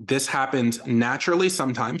 This happens naturally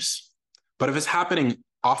sometimes, but if it's happening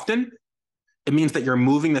often, it means that you're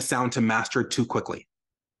moving the sound to master too quickly.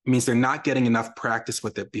 It means they're not getting enough practice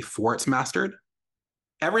with it before it's mastered.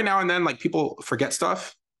 Every now and then, like, people forget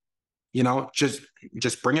stuff,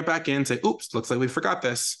 just bring it back in, say, oops, looks like we forgot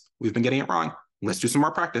this. We've been getting it wrong. Let's do some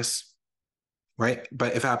more practice, right?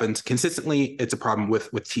 But if it happens consistently, it's a problem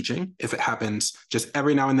with teaching. If it happens just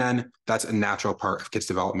every now and then, that's a natural part of kids'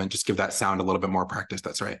 development. Just give that sound a little bit more practice.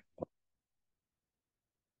 That's right.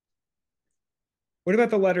 What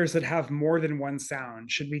about the letters that have more than one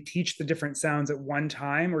sound? Should we teach the different sounds at one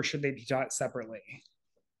time, or should they be taught separately?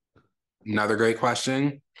 Another great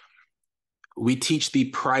question. We teach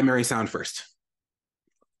the primary sound first.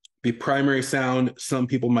 The primary sound, some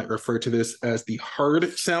people might refer to this as the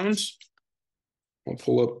hard sound. I'll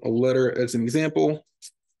pull up a letter as an example. Here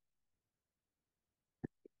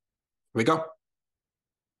we go.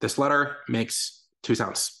 This letter makes 2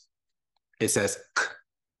 sounds. It says k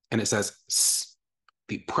and it says s.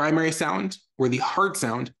 The primary sound, or the hard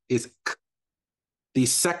sound, is k. The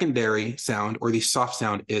secondary sound, or the soft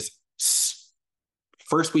sound, is s.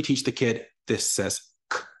 First, we teach the kid this says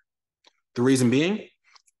k. The reason being,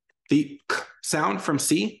 the k sound from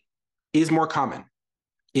C is more common.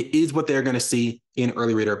 It is what they're going to see in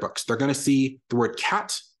early reader books. They're going to see the word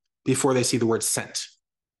cat before they see the word scent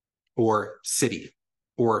or city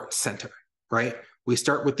or center, right? We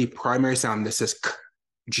start with the primary sound. This says k.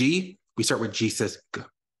 G, we start with G says g.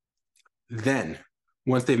 Then,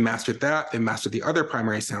 once they've mastered that, they've mastered the other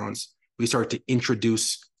primary sounds, we start to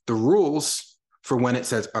introduce the rules for when it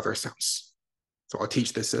says other sounds. So I'll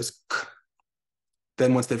teach this as k.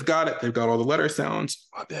 Then once they've got it, they've got all the letter sounds.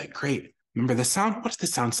 Oh, great. Remember the sound? What does the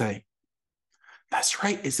sound say? That's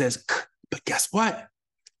right. It says k, but guess what?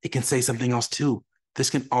 It can say something else too. This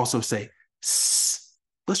can also say s.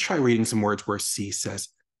 Let's try reading some words where C says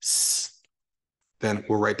s. Then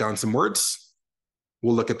we'll write down some words.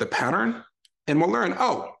 We'll look at the pattern and we'll learn,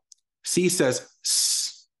 oh, C says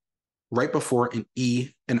s right before an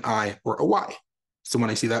E, an I, or a Y. So when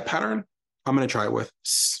I see that pattern, I'm going to try it with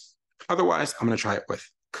s. Otherwise, I'm going to try it with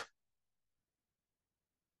k.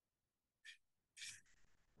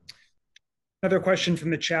 Another question from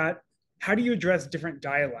the chat. How do you address different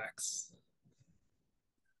dialects?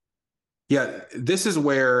 Yeah, this is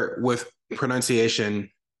where with pronunciation,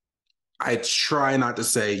 I try not to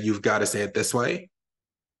say, you've got to say it this way.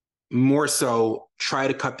 More so, try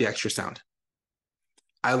to cut the extra sound.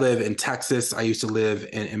 I live in Texas. I used to live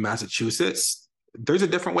in Massachusetts. There's a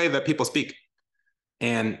different way that people speak.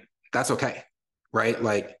 And that's okay, right?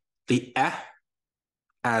 Like the eh,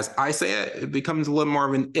 as I say it, it becomes a little more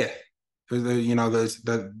of an eh.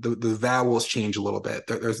 The vowels change a little bit.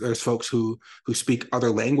 There's folks who speak other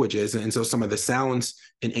languages, and so some of the sounds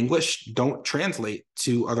in English don't translate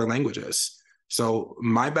to other languages. So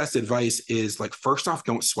my best advice is, like, first off,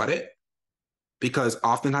 don't sweat it, because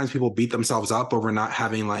oftentimes people beat themselves up over not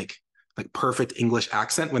having like perfect English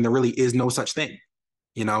accent when there really is no such thing,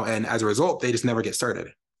 and as a result, they just never get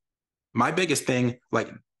started. My biggest thing, like,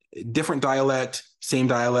 different dialect, same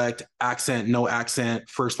dialect, accent, no accent,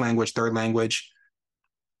 first language, third language.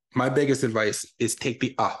 My biggest advice is take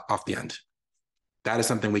the off the end. That is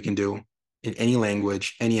something we can do in any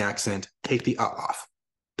language, any accent. Take the off.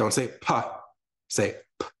 Don't say pa, say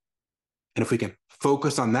p. And if we can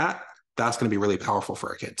focus on that, that's going to be really powerful for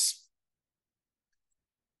our kids.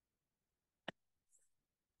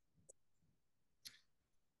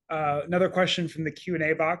 Another question from the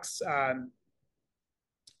Q&A box.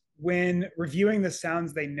 When reviewing the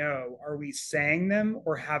sounds they know, are we saying them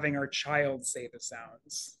or having our child say the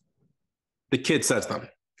sounds? The kid says them.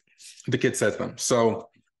 The kid says them. So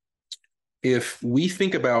if we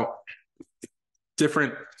think about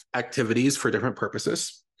different activities for different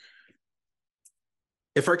purposes,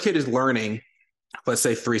 if our kid is learning, let's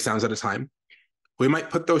say 3 sounds at a time, we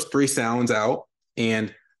might put those 3 sounds out,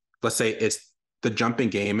 and let's say it's the jumping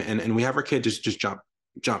game, and we have our kid just jump,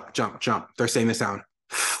 jump, jump, jump. They're saying the sound.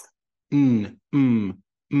 They're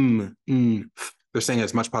saying it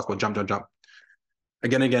as much as possible. Jump, jump, jump.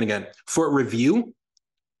 Again, again, again. For review,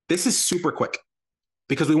 this is super quick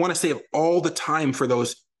because we want to save all the time for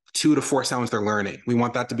those 2 to 4 sounds they're learning. We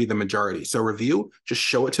want that to be the majority. So review, just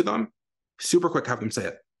show it to them. Super quick, have them say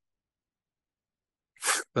it.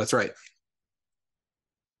 That's right.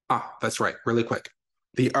 That's right. Really quick.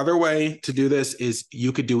 The other way to do this is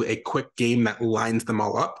you could do a quick game that lines them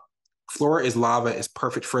all up. Flora is Lava is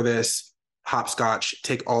perfect for this. Hopscotch,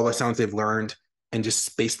 take all the sounds they've learned and just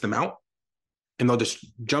space them out. And they'll just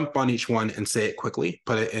jump on each one and say it quickly,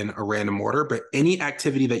 put it in a random order. But any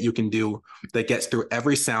activity that you can do that gets through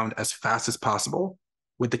every sound as fast as possible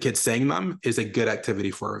with the kids saying them is a good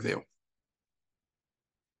activity for review.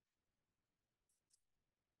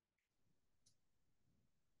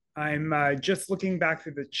 I'm just looking back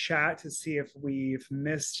through the chat to see if we've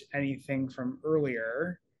missed anything from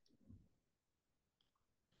earlier.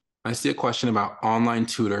 I see a question about online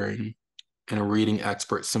tutoring and a reading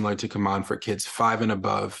expert similar to Command for kids 5 and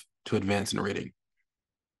above to advance in reading.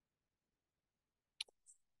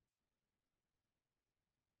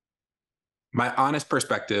 My honest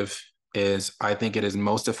perspective is I think it is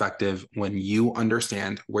most effective when you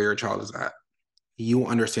understand where your child is at. You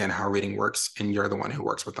understand how reading works, and you're the one who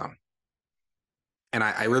works with them. And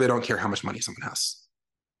I really don't care how much money someone has.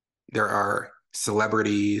 There are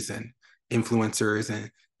celebrities and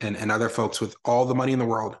influencers and other folks with all the money in the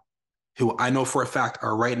world who I know for a fact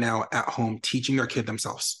are right now at home teaching their kid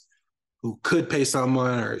themselves, who could pay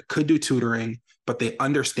someone or could do tutoring, but they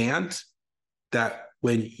understand that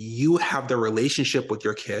when you have the relationship with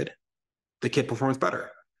your kid, the kid performs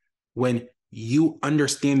better. When you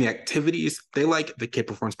understand the activities they like, the kid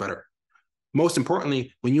performs better. Most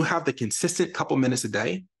importantly, when you have the consistent couple minutes a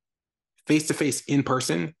day, face-to-face in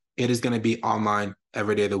person, it is going to be online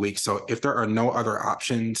every day of the week. So if there are no other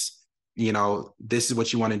options, this is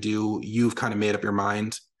what you want to do, you've kind of made up your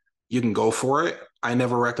mind, you can go for it. I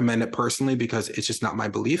never recommend it personally because it's just not my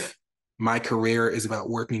belief. My career is about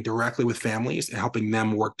working directly with families and helping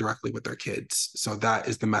them work directly with their kids. So that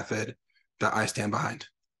is the method that I stand behind.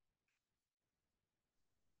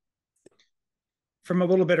 From a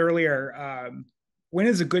little bit earlier, when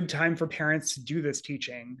is a good time for parents to do this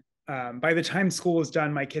teaching? By the time school is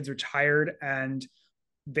done, my kids are tired and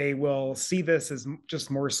they will see this as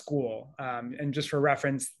just more school. And just for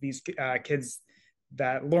reference, these kids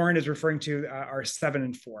that Lauren is referring to are 7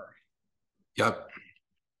 and 4. Yep.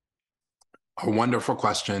 A wonderful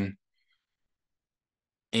question.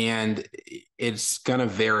 And it's going to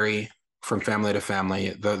vary from family to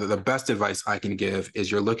family. The best advice I can give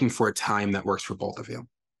is you're looking for a time that works for both of you.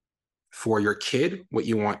 For your kid, what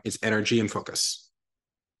you want is energy and focus.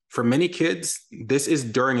 For many kids, this is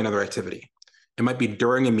during another activity. It might be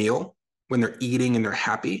during a meal when they're eating and they're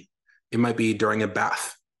happy. It might be during a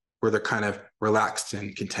bath where they're kind of relaxed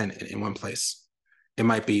and content in one place. It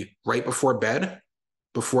might be right before bed,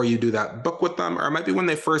 before you do that book with them, or it might be when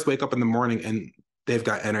they first wake up in the morning and they've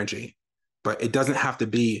got energy. But it doesn't have to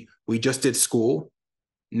be, we just did school,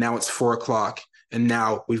 now it's 4 o'clock, and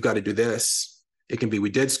now we've got to do this. It can be, we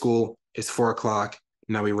did school, it's 4 o'clock,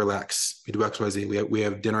 now we relax. We do XYZ, we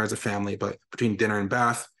have dinner as a family, but between dinner and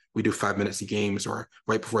bath, we do 5 minutes of games, or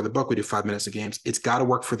right before the book, we do 5 minutes of games. It's got to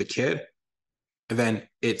work for the kid, and then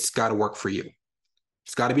it's got to work for you.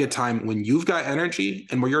 It's got to be a time when you've got energy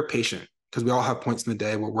and where you're patient, because we all have points in the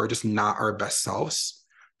day where we're just not our best selves.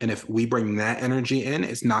 And if we bring that energy in,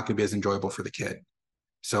 it's not going to be as enjoyable for the kid.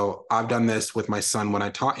 So I've done this with my son when I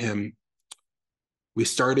taught him. We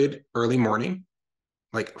started early morning,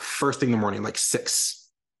 like first thing in the morning, like 6,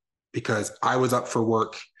 because I was up for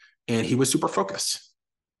work and he was super focused.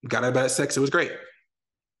 Got out of bed at 6. It was great.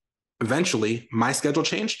 Eventually, my schedule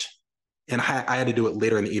changed and I had to do it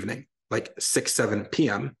later in the evening, like 6, 7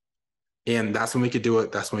 p.m. And that's when we could do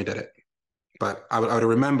it. That's when we did it. But I would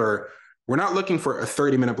remember, we're not looking for a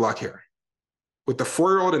 30-minute block here. With the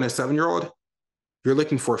 4-year-old and a 7-year-old, you're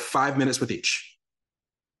looking for 5 minutes with each.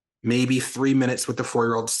 Maybe 3 minutes with the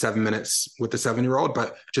 4-year-old, 7 minutes with the 7-year-old,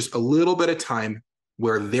 but just a little bit of time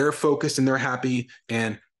where they're focused and they're happy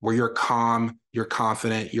and where you're calm, you're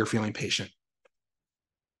confident, you're feeling patient?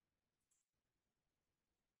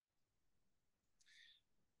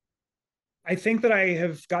 I think that I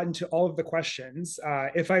have gotten to all of the questions.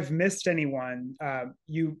 If I've missed anyone,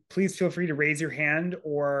 you please feel free to raise your hand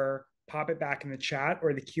or pop it back in the chat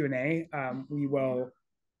or the Q&A. We will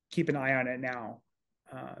keep an eye on it now.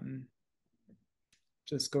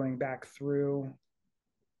 Just going back through.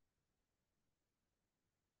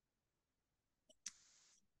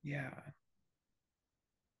 Yeah.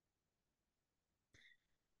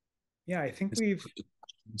 Yeah, I think we've.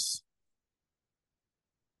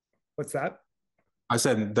 What's that? I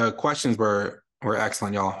said the questions were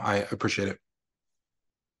excellent, y'all. I appreciate it.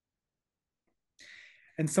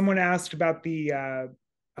 And someone asked about the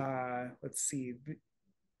let's see,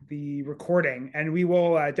 the recording, and we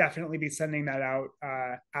will definitely be sending that out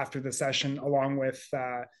after the session, along with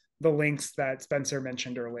the links that Spencer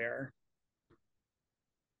mentioned earlier.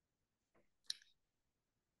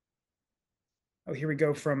 Oh, here we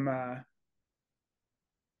go from.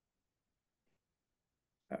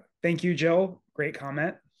 Thank you, Jill. Great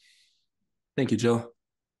comment. Thank you, Jill.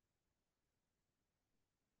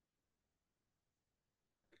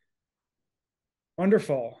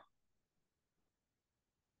 Wonderful.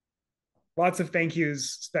 Lots of thank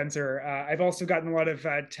yous, Spencer. I've also gotten a lot of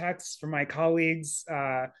texts from my colleagues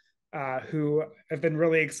who have been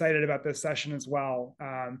really excited about this session as well.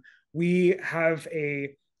 We have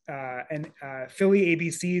an Philly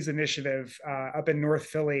ABCs initiative up in North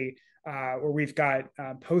Philly where we've got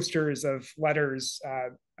posters of letters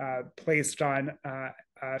placed on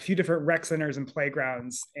a few different rec centers and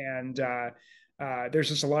playgrounds. And there's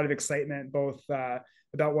just a lot of excitement, both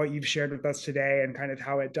about what you've shared with us today and kind of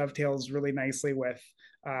how it dovetails really nicely with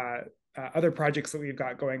other projects that we've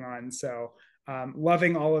got going on. So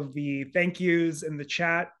loving all of the thank yous in the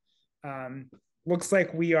chat. Looks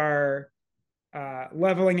like we are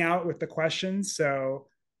leveling out with the questions. So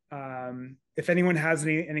if anyone has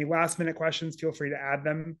any last minute questions, feel free to add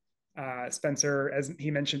them. Spencer, as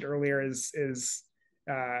he mentioned earlier, is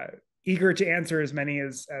eager to answer as many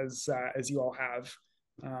as you all have.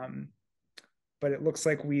 But it looks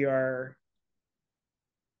like we are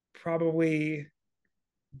probably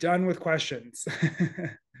done with questions.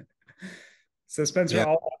 So Spencer,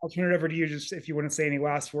 yeah. I'll turn it over to you just if you want to say any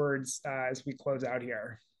last words as we close out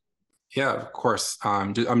here. Yeah, of course.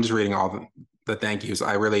 I'm just reading all the thank yous.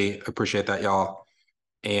 I really appreciate that, y'all.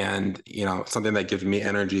 And, something that gives me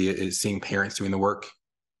energy is seeing parents doing the work,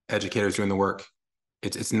 educators doing the work.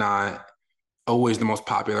 It's not always the most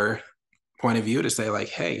popular point of view to say like,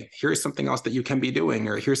 hey, here's something else that you can be doing,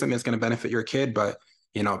 or here's something that's going to benefit your kid. But,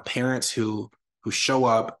 parents who show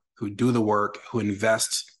up, who do the work, who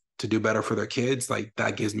invest to do better for their kids, like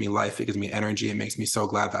that gives me life. It gives me energy. It makes me so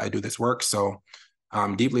glad that I do this work. So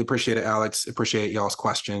deeply appreciate it, Alex. Appreciate y'all's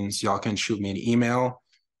questions. Y'all can shoot me an email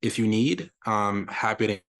if you need. Happy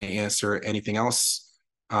to answer anything else.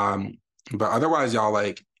 But otherwise, y'all,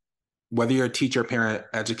 like, whether you're a teacher, parent,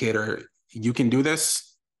 educator, you can do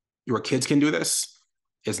this. Your kids can do this.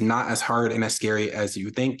 It's not as hard and as scary as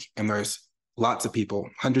you think. And there's lots of people,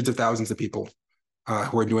 hundreds of thousands of people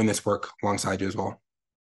who are doing this work alongside you as well.